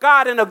grace of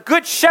God. And a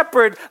good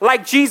shepherd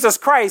like Jesus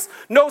Christ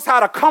knows how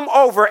to come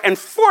over and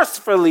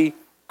forcefully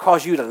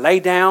cause you to lay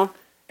down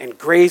and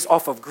graze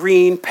off of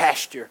green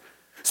pasture.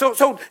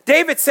 So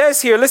David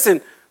says here, listen,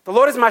 the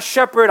Lord is my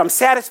shepherd. I'm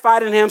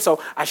satisfied in him, so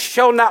I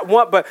shall not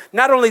want. But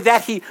not only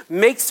that, he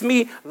makes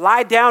me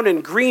lie down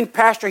in green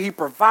pasture. He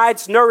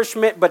provides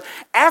nourishment. But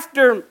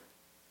after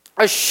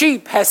a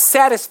sheep has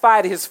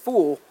satisfied his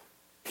fool,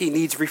 he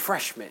needs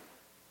refreshment.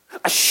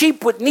 A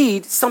sheep would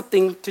need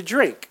something to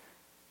drink.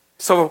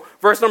 So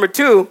verse number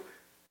 2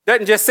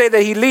 doesn't just say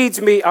that he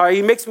leads me or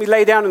he makes me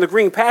lay down in the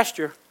green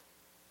pasture,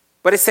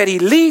 but it said he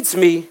leads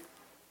me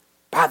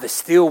by the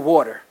still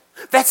water.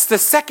 That's the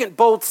second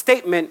bold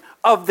statement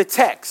of the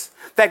text,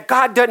 that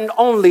God doesn't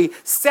only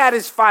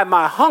satisfy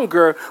my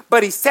hunger,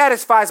 but he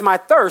satisfies my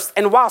thirst.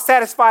 And while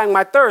satisfying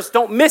my thirst,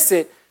 don't miss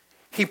it,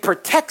 he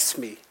protects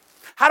me.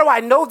 How do I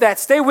know that?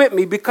 Stay with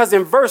me, because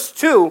in verse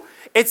 2,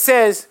 it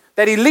says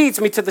that he leads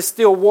me to the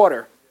still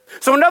water.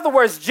 So in other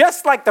words,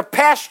 just like the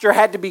pasture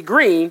had to be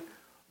green,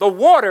 the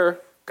water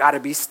got to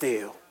be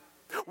still.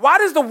 Why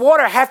does the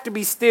water have to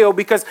be still?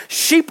 Because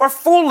sheep are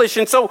foolish.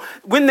 And so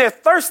when they're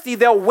thirsty,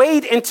 they'll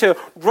wade into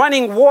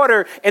running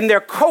water and their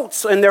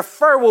coats and their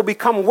fur will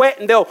become wet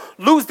and they'll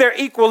lose their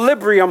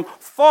equilibrium,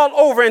 fall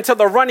over into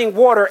the running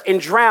water and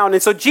drown.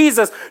 And so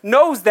Jesus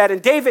knows that and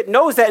David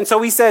knows that. And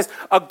so he says,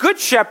 a good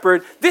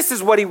shepherd, this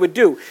is what he would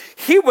do.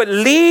 He would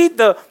lead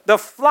the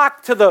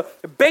flock to the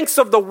banks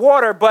of the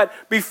water, but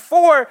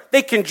before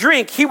they can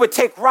drink, he would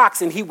take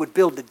rocks and he would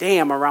build the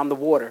dam around the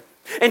water.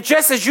 And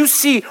just as you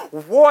see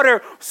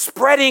water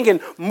spreading and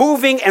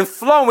moving and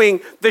flowing,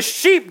 the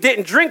sheep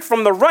didn't drink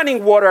from the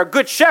running water. A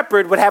good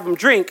shepherd would have them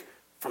drink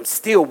from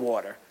still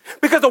water.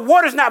 Because the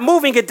water's not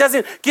moving, it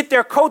doesn't get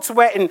their coats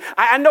wet. And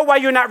I know why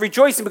you're not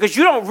rejoicing, because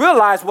you don't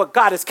realize what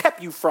God has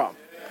kept you from.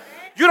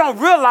 You don't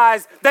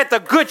realize that the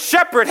good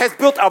shepherd has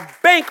built a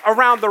bank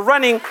around the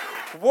running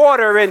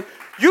water. And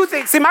you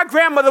think, see, my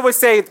grandmother would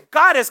say,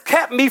 God has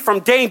kept me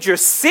from danger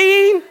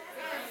seen.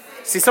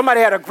 See,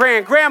 somebody had a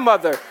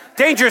grandmother.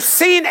 Danger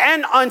seen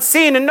and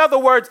unseen. In other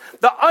words,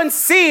 the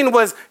unseen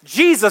was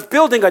Jesus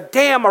building a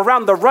dam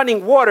around the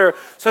running water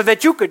so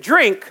that you could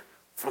drink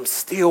from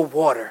still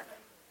water.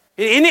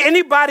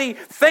 Anybody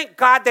thank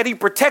God that he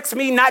protects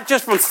me, not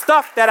just from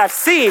stuff that I've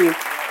seen,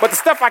 but the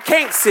stuff I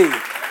can't see?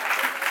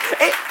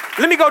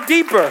 Let me go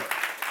deeper.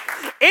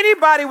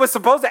 Anybody was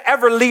supposed to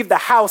ever leave the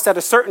house at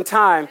a certain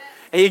time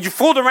and you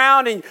fooled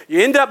around and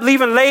you end up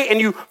leaving late and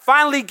you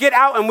finally get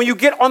out. And when you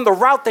get on the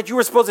route that you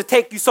were supposed to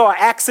take, you saw an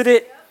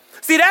accident.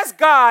 See, that's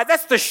God.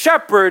 That's the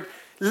shepherd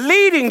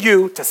leading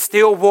you to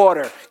still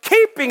water,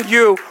 keeping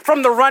you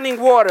from the running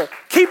water,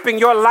 keeping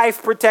your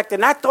life protected.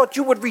 And I thought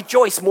you would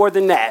rejoice more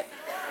than that.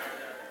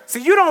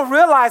 See, you don't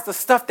realize the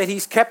stuff that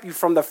he's kept you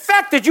from. The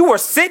fact that you were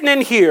sitting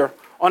in here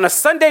on a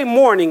Sunday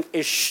morning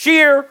is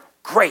sheer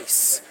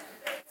grace.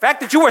 The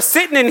fact that you were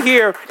sitting in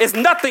here is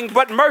nothing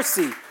but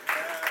mercy,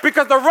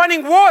 because the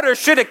running water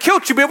should have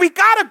killed you. But we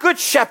got a good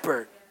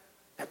shepherd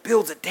that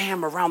builds a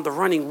dam around the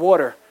running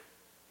water.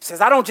 He says,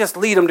 I don't just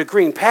lead them to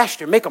green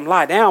pasture, make them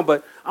lie down,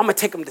 but I'm going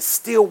to take them to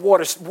still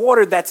water,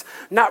 water that's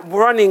not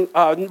running,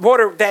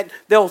 water that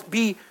they'll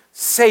be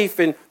safe.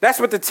 And that's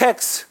what the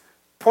text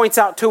points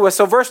out to us.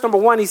 So verse number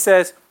 1, he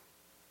says,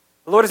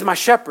 the Lord is my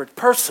shepherd,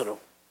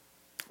 personal.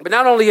 But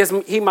not only is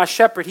he my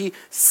shepherd, he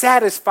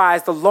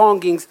satisfies the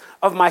longings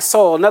of my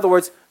soul. In other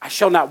words, I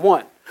shall not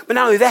want. But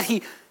not only that,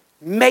 he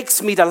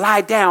makes me to lie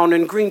down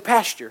in green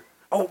pasture.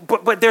 Oh,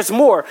 but there's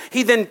more.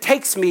 He then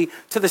takes me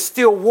to the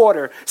still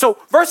water. So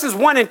verses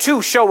 1 and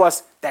 2 show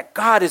us that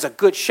God is a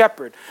good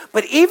shepherd.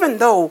 But even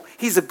though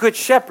he's a good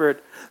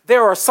shepherd,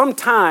 there are some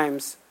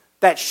times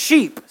that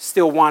sheep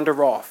still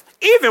wander off.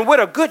 Even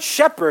with a good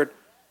shepherd,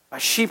 a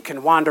sheep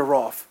can wander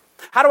off.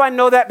 How do I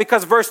know that?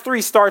 Because verse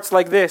 3 starts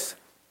like this.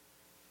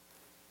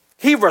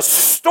 He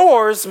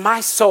restores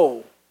my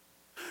soul.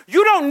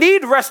 You don't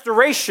need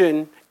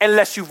restoration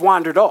unless you've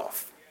wandered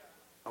off.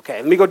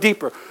 Okay, let me go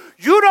deeper.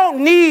 You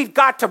don't need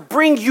God to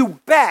bring you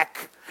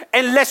back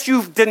unless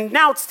you've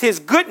denounced his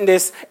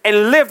goodness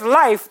and lived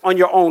life on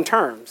your own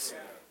terms.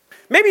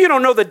 Maybe you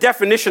don't know the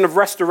definition of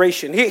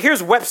restoration.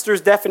 Here's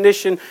Webster's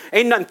definition.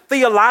 Ain't nothing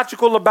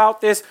theological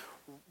about this.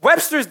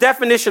 Webster's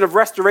definition of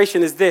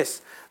restoration is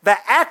this: the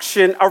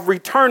action of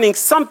returning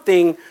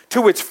something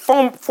to its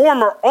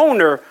former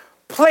owner,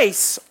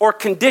 place, or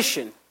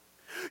condition.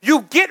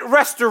 You get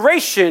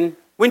restoration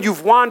when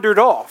you've wandered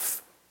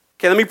off.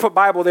 Okay, let me put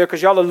Bible there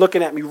because y'all are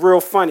looking at me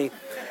real funny.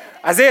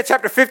 Isaiah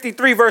chapter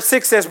 53 verse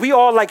 6 says, we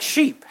all like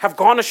sheep have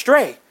gone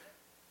astray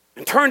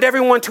and turned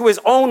everyone to his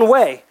own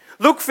way.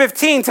 Luke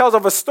 15 tells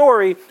of a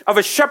story of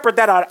a shepherd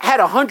that had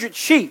 100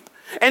 sheep.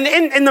 And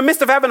in the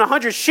midst of having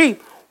 100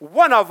 sheep,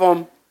 one of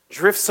them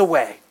drifts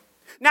away.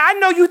 Now, I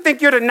know you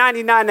think you're the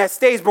 99 that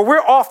stays, but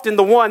we're often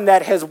the one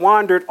that has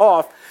wandered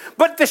off.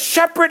 But the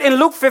shepherd in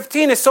Luke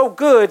 15 is so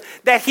good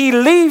that he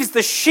leaves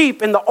the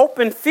sheep in the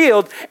open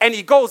field and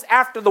he goes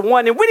after the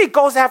one. And when he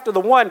goes after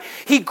the one,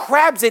 he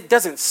grabs it,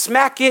 doesn't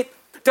smack it,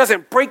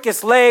 doesn't break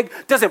its leg,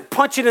 doesn't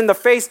punch it in the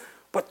face,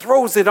 but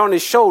throws it on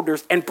his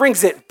shoulders and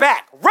brings it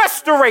back.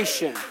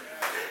 Restoration.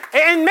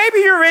 And maybe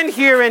you're in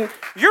here and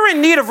you're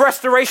in need of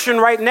restoration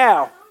right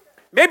now.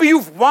 Maybe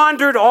you've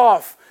wandered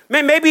off.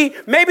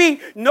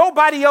 Maybe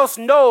nobody else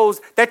knows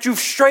that you've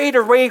strayed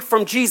away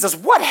from Jesus.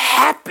 What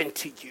happened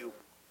to you?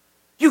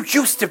 You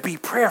used to be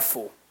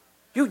prayerful.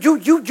 You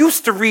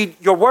used to read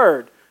your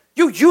word.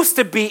 You used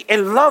to be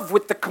in love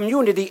with the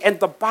community and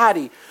the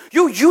body.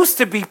 You used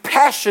to be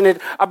passionate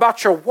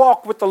about your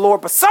walk with the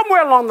Lord. But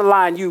somewhere along the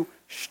line, you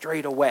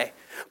strayed away.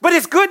 But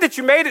it's good that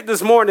you made it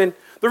this morning.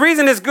 The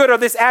reason it's good, or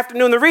this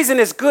afternoon, the reason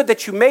it's good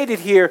that you made it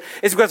here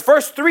is because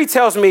verse 3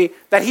 tells me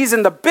that he's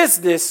in the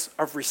business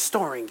of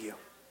restoring you.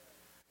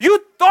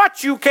 You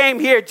thought you came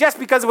here just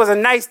because it was a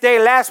nice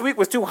day. Last week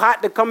was too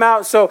hot to come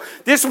out. So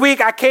this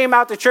week I came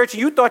out to church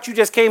and you thought you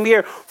just came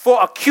here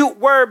for a cute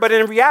word. But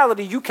in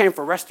reality, you came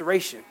for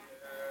restoration.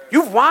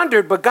 You've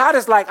wandered, but God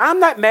is like, I'm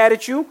not mad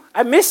at you.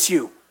 I miss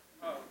you.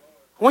 I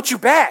want you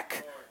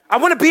back. I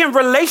want to be in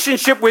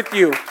relationship with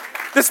you.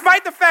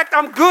 Despite the fact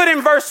I'm good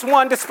in verse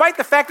 1, despite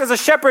the fact as a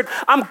shepherd,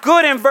 I'm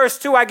good in verse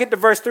 2, I get to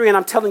verse 3 and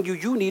I'm telling you,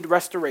 you need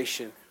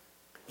restoration.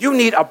 You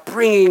need a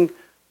bringing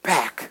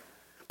back.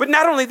 But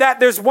not only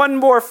that, there's one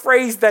more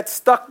phrase that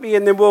stuck me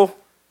and then we'll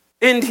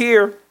end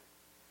here.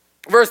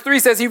 Verse 3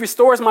 says, he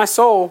restores my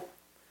soul.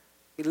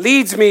 He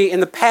leads me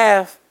in the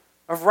path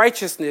of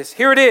righteousness.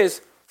 Here it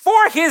is,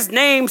 for his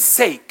name's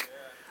sake.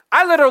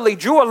 I literally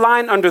drew a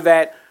line under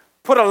that,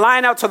 put a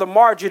line out to the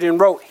margin and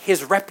wrote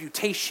his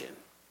reputation.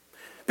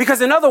 Because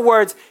in other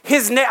words,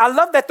 his name, I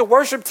love that the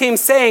worship team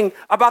sang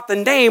about the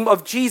name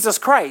of Jesus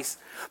Christ.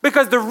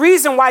 Because the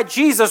reason why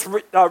Jesus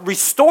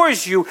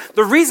restores you,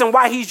 the reason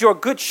why he's your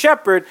good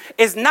shepherd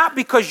is not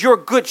because you're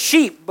good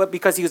sheep, but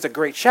because he was a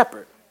great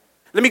shepherd.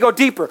 Let me go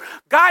deeper.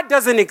 God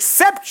doesn't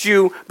accept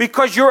you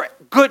because you're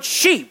good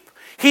sheep.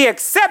 He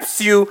accepts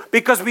you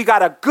because we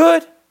got a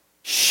good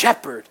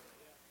shepherd.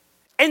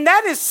 And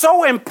that is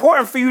so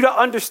important for you to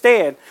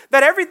understand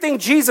that everything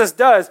Jesus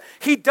does,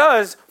 he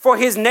does for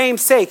his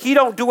name's sake. He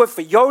don't do it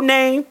for your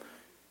name.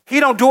 He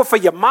don't do it for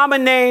your mama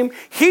name.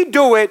 He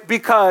does it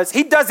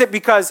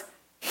because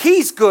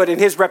he's good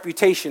and his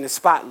reputation is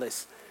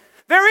spotless.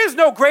 There is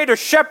no greater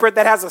shepherd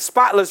that has a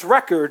spotless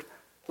record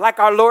like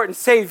our Lord and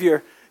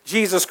Savior,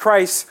 Jesus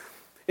Christ.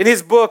 In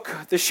his book,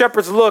 The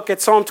Shepherd's Look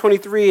at Psalm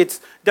 23, it's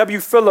W.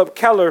 Philip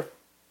Keller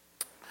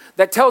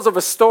that tells of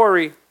a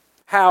story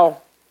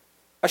how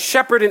a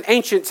shepherd in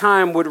ancient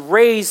time would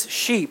raise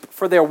sheep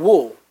for their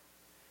wool.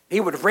 He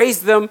would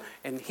raise them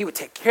and he would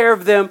take care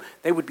of them.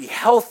 They would be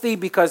healthy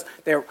because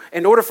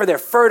in order for their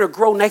fur to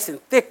grow nice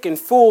and thick and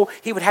full,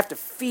 he would have to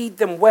feed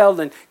them well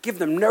and give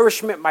them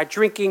nourishment by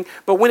drinking.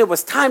 But when it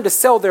was time to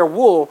sell their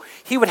wool,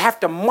 he would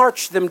have to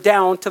march them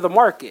down to the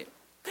market.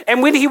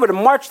 And when he would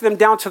march them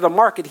down to the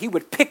market, he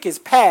would pick his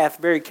path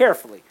very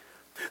carefully.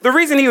 The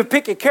reason he would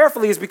pick it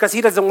carefully is because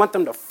he doesn't want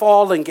them to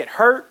fall and get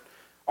hurt.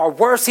 Or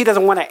worse, he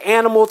doesn't want an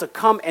animal to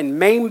come and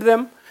maim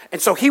them.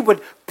 And so he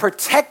would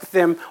protect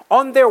them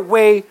on their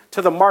way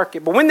to the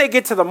market. But when they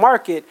get to the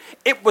market,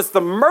 it was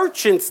the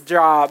merchant's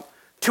job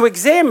to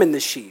examine the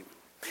sheep.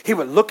 He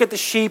would look at the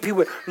sheep, he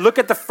would look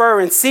at the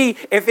fur and see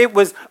if it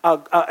was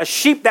a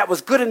sheep that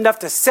was good enough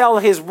to sell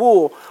his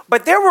wool.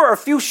 But there were a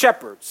few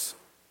shepherds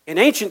in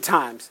ancient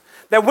times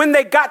that when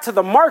they got to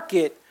the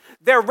market,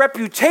 their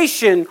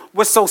reputation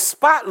was so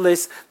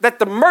spotless that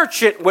the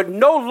merchant would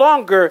no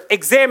longer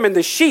examine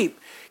the sheep.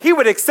 He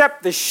would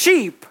accept the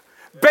sheep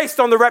based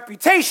on the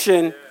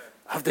reputation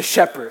of the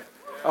shepherd.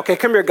 Okay,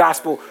 come here,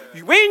 gospel.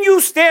 When you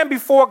stand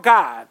before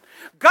God,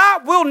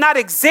 God will not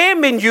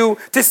examine you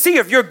to see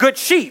if you're good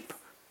sheep.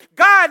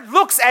 God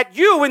looks at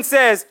you and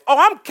says, oh,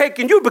 I'm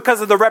taking you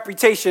because of the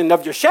reputation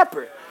of your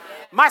shepherd.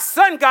 My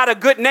son got a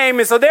good name,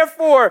 and so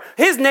therefore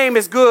his name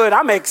is good.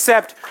 I'm going to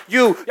accept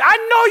you.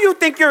 I know you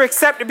think you're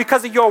accepted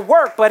because of your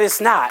work, but it's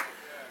not.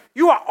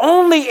 You are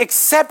only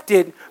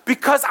accepted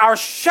because our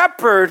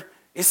shepherd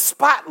is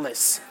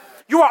spotless.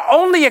 You are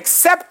only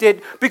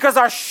accepted because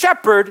our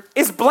shepherd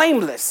is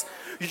blameless.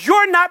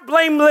 You're not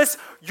blameless,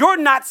 you're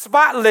not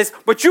spotless,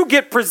 but you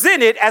get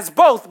presented as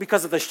both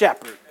because of the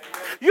shepherd.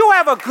 You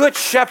have a good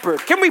shepherd.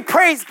 Can we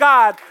praise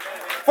God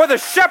for the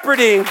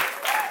shepherding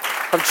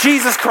of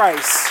Jesus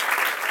Christ?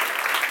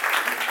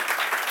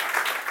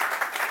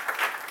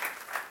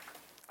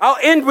 I'll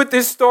end with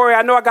this story.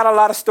 I know I got a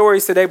lot of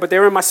stories today, but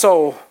they're in my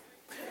soul.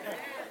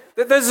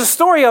 There's a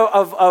story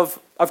of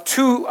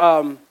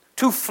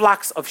two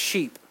flocks of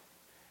sheep.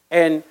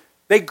 And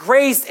they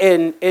grazed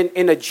in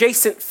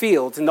adjacent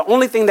fields, and the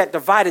only thing that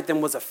divided them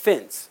was a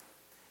fence.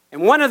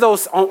 And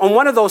on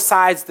one of those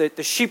sides,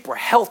 the sheep were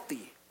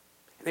healthy,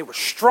 and they were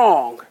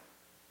strong.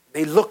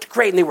 They looked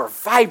great, and they were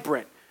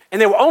vibrant.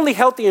 And they were only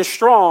healthy and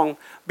strong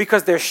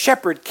because their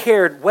shepherd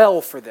cared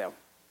well for them.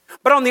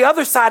 But on the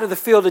other side of the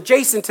field,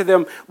 adjacent to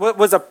them,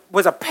 was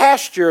a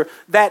pasture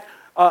that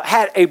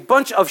had a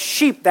bunch of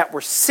sheep that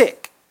were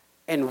sick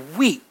and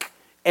weak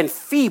and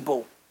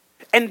feeble.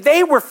 And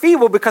they were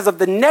feeble because of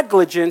the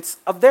negligence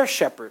of their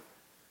shepherd.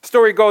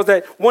 Story goes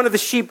that one of the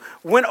sheep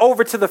went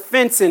over to the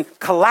fence and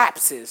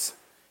collapses.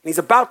 And he's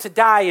about to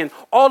die, and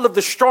all of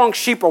the strong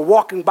sheep are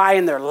walking by,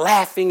 and they're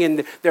laughing,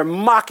 and they're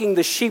mocking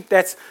the sheep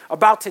that's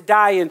about to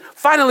die. And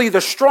finally,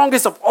 the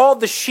strongest of all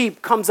the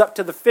sheep comes up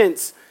to the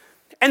fence.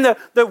 And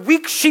the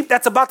weak sheep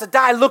that's about to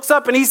die looks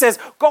up, and he says,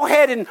 go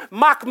ahead and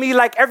mock me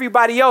like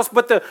everybody else.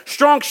 But the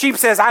strong sheep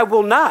says, I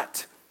will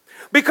not.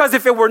 Because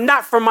if it were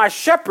not for my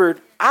shepherd,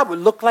 I would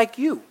look like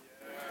you.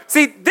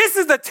 See, this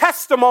is the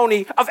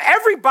testimony of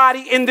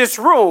everybody in this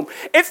room.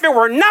 If it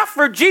were not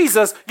for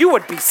Jesus, you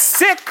would be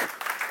sick.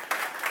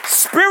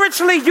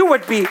 Spiritually, you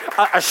would be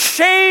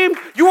ashamed.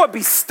 You would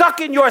be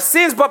stuck in your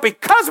sins. But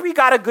because we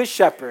got a good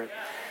shepherd,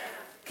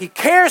 he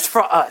cares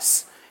for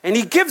us and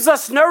he gives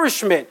us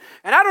nourishment.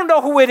 And I don't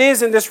know who it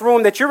is in this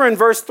room that you're in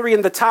verse 3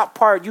 in the top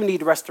part, you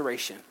need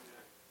restoration.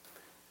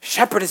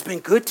 Shepherd has been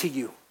good to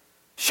you.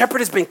 Shepherd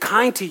has been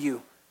kind to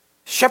you.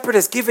 Shepherd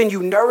has given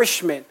you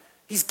nourishment.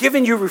 He's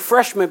given you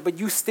refreshment, but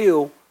you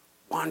still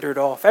wandered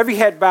off. Every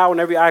head bowed and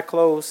every eye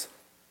closed.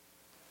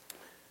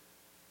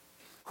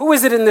 Who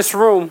is it in this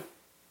room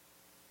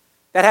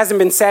that hasn't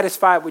been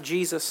satisfied with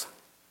Jesus?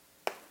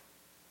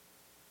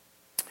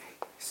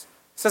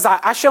 Says,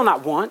 I shall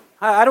not want.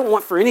 I don't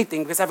want for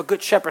anything because I have a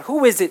good shepherd.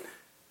 Who is it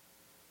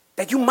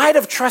that you might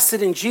have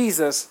trusted in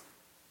Jesus,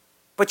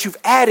 but you've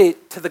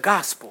added to the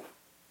gospel?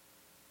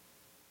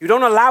 You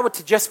don't allow it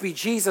to just be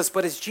Jesus,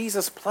 but it's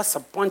Jesus plus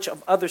a bunch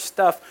of other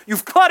stuff.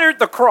 You've cluttered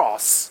the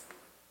cross.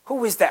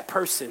 Who is that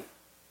person?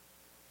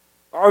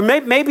 Or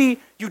maybe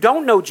you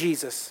don't know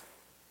Jesus,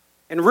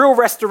 and real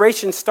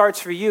restoration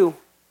starts for you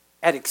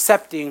at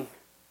accepting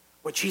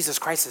what Jesus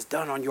Christ has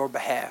done on your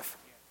behalf.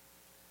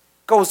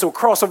 Goes to a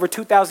cross over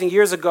 2,000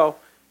 years ago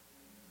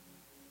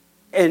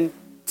and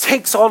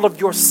takes all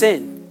of your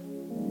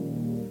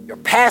sin, your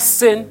past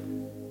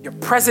sin, your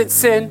present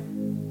sin.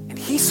 And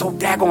he's so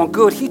daggone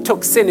good, he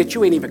took sin that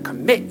you ain't even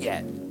commit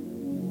yet.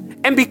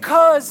 And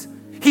because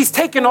he's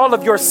taken all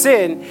of your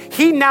sin,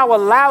 he now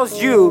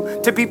allows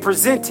you to be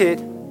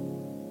presented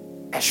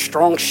as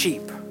strong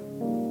sheep,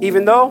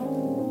 even though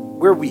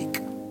we're weak.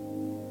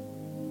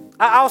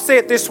 I'll say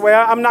it this way.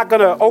 I'm not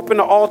going to open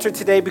the altar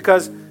today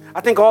because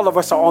I think all of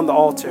us are on the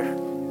altar.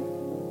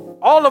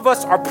 All of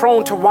us are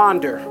prone to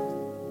wander.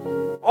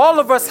 All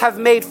of us have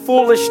made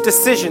foolish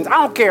decisions. I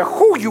don't care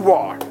who you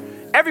are.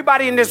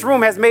 Everybody in this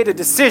room has made a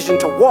decision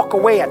to walk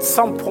away at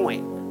some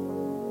point.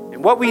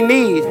 And what we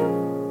need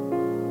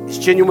is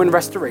genuine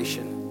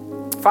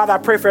restoration. Father, I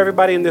pray for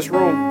everybody in this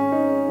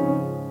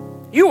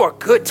room. You are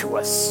good to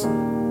us.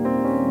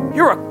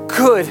 You're a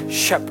good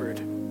shepherd.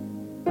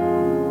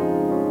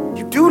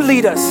 do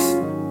lead us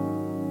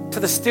to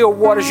the still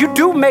waters. You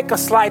do make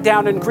us lie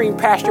down in green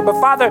pasture.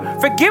 But Father,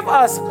 forgive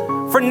us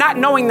for not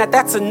knowing that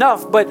that's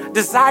enough, but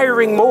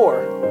desiring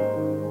more.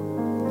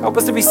 Help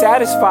us to be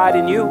satisfied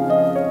in you.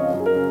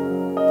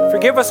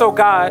 Forgive us, oh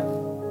God,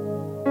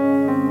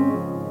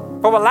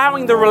 for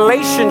allowing the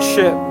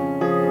relationship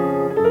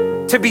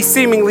to be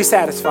seemingly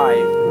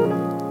satisfying.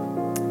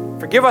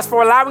 Forgive us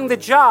for allowing the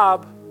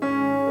job,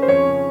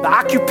 the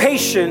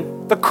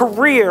occupation, the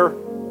career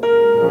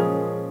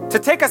to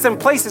take us in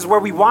places where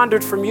we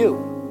wandered from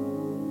you.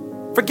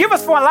 Forgive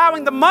us for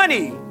allowing the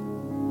money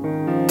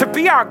to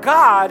be our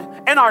God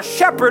and our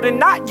shepherd and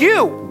not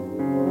you.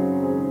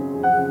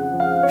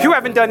 You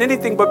haven't done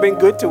anything but been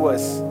good to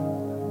us.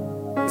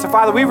 So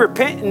Father, we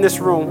repent in this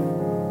room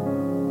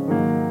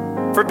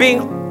for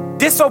being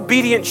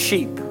disobedient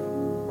sheep,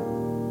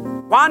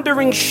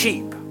 wandering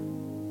sheep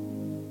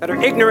that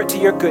are ignorant to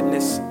your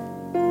goodness.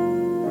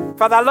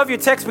 Father, I love your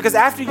text because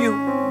after you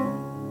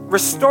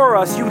restore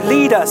us, you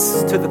lead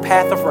us to the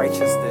path of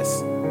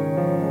righteousness.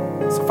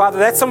 So Father,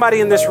 that's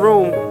somebody in this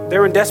room.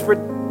 They're in desperate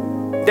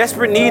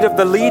need of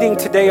the leading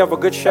today of a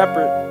good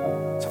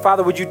shepherd. So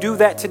Father, would you do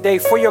that today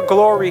for your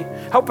glory?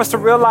 Help us to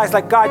realize,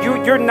 like God,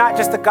 you're not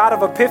just the God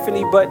of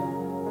epiphany, but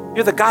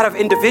you're the God of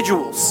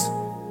individuals.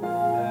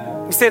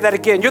 Let me say that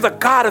again. You're the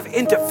God of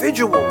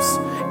individuals.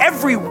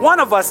 Every one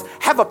of us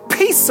have a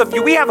piece of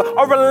you. We have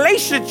a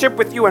relationship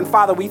with you. And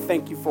Father, we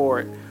thank you for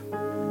it.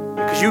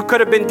 Because you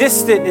could have been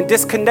distant and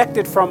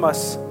disconnected from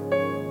us,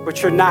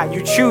 but you're not.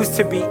 You choose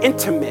to be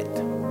intimate.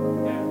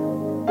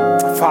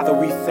 Father,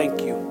 we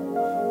thank you.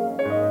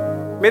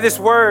 May this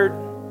word,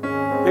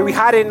 may we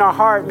hide it in our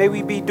heart. May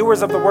we be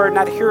doers of the word,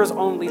 not hearers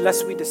only,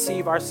 lest we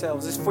deceive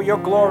ourselves. It's for your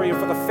glory and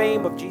for the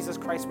fame of Jesus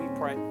Christ we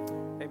pray.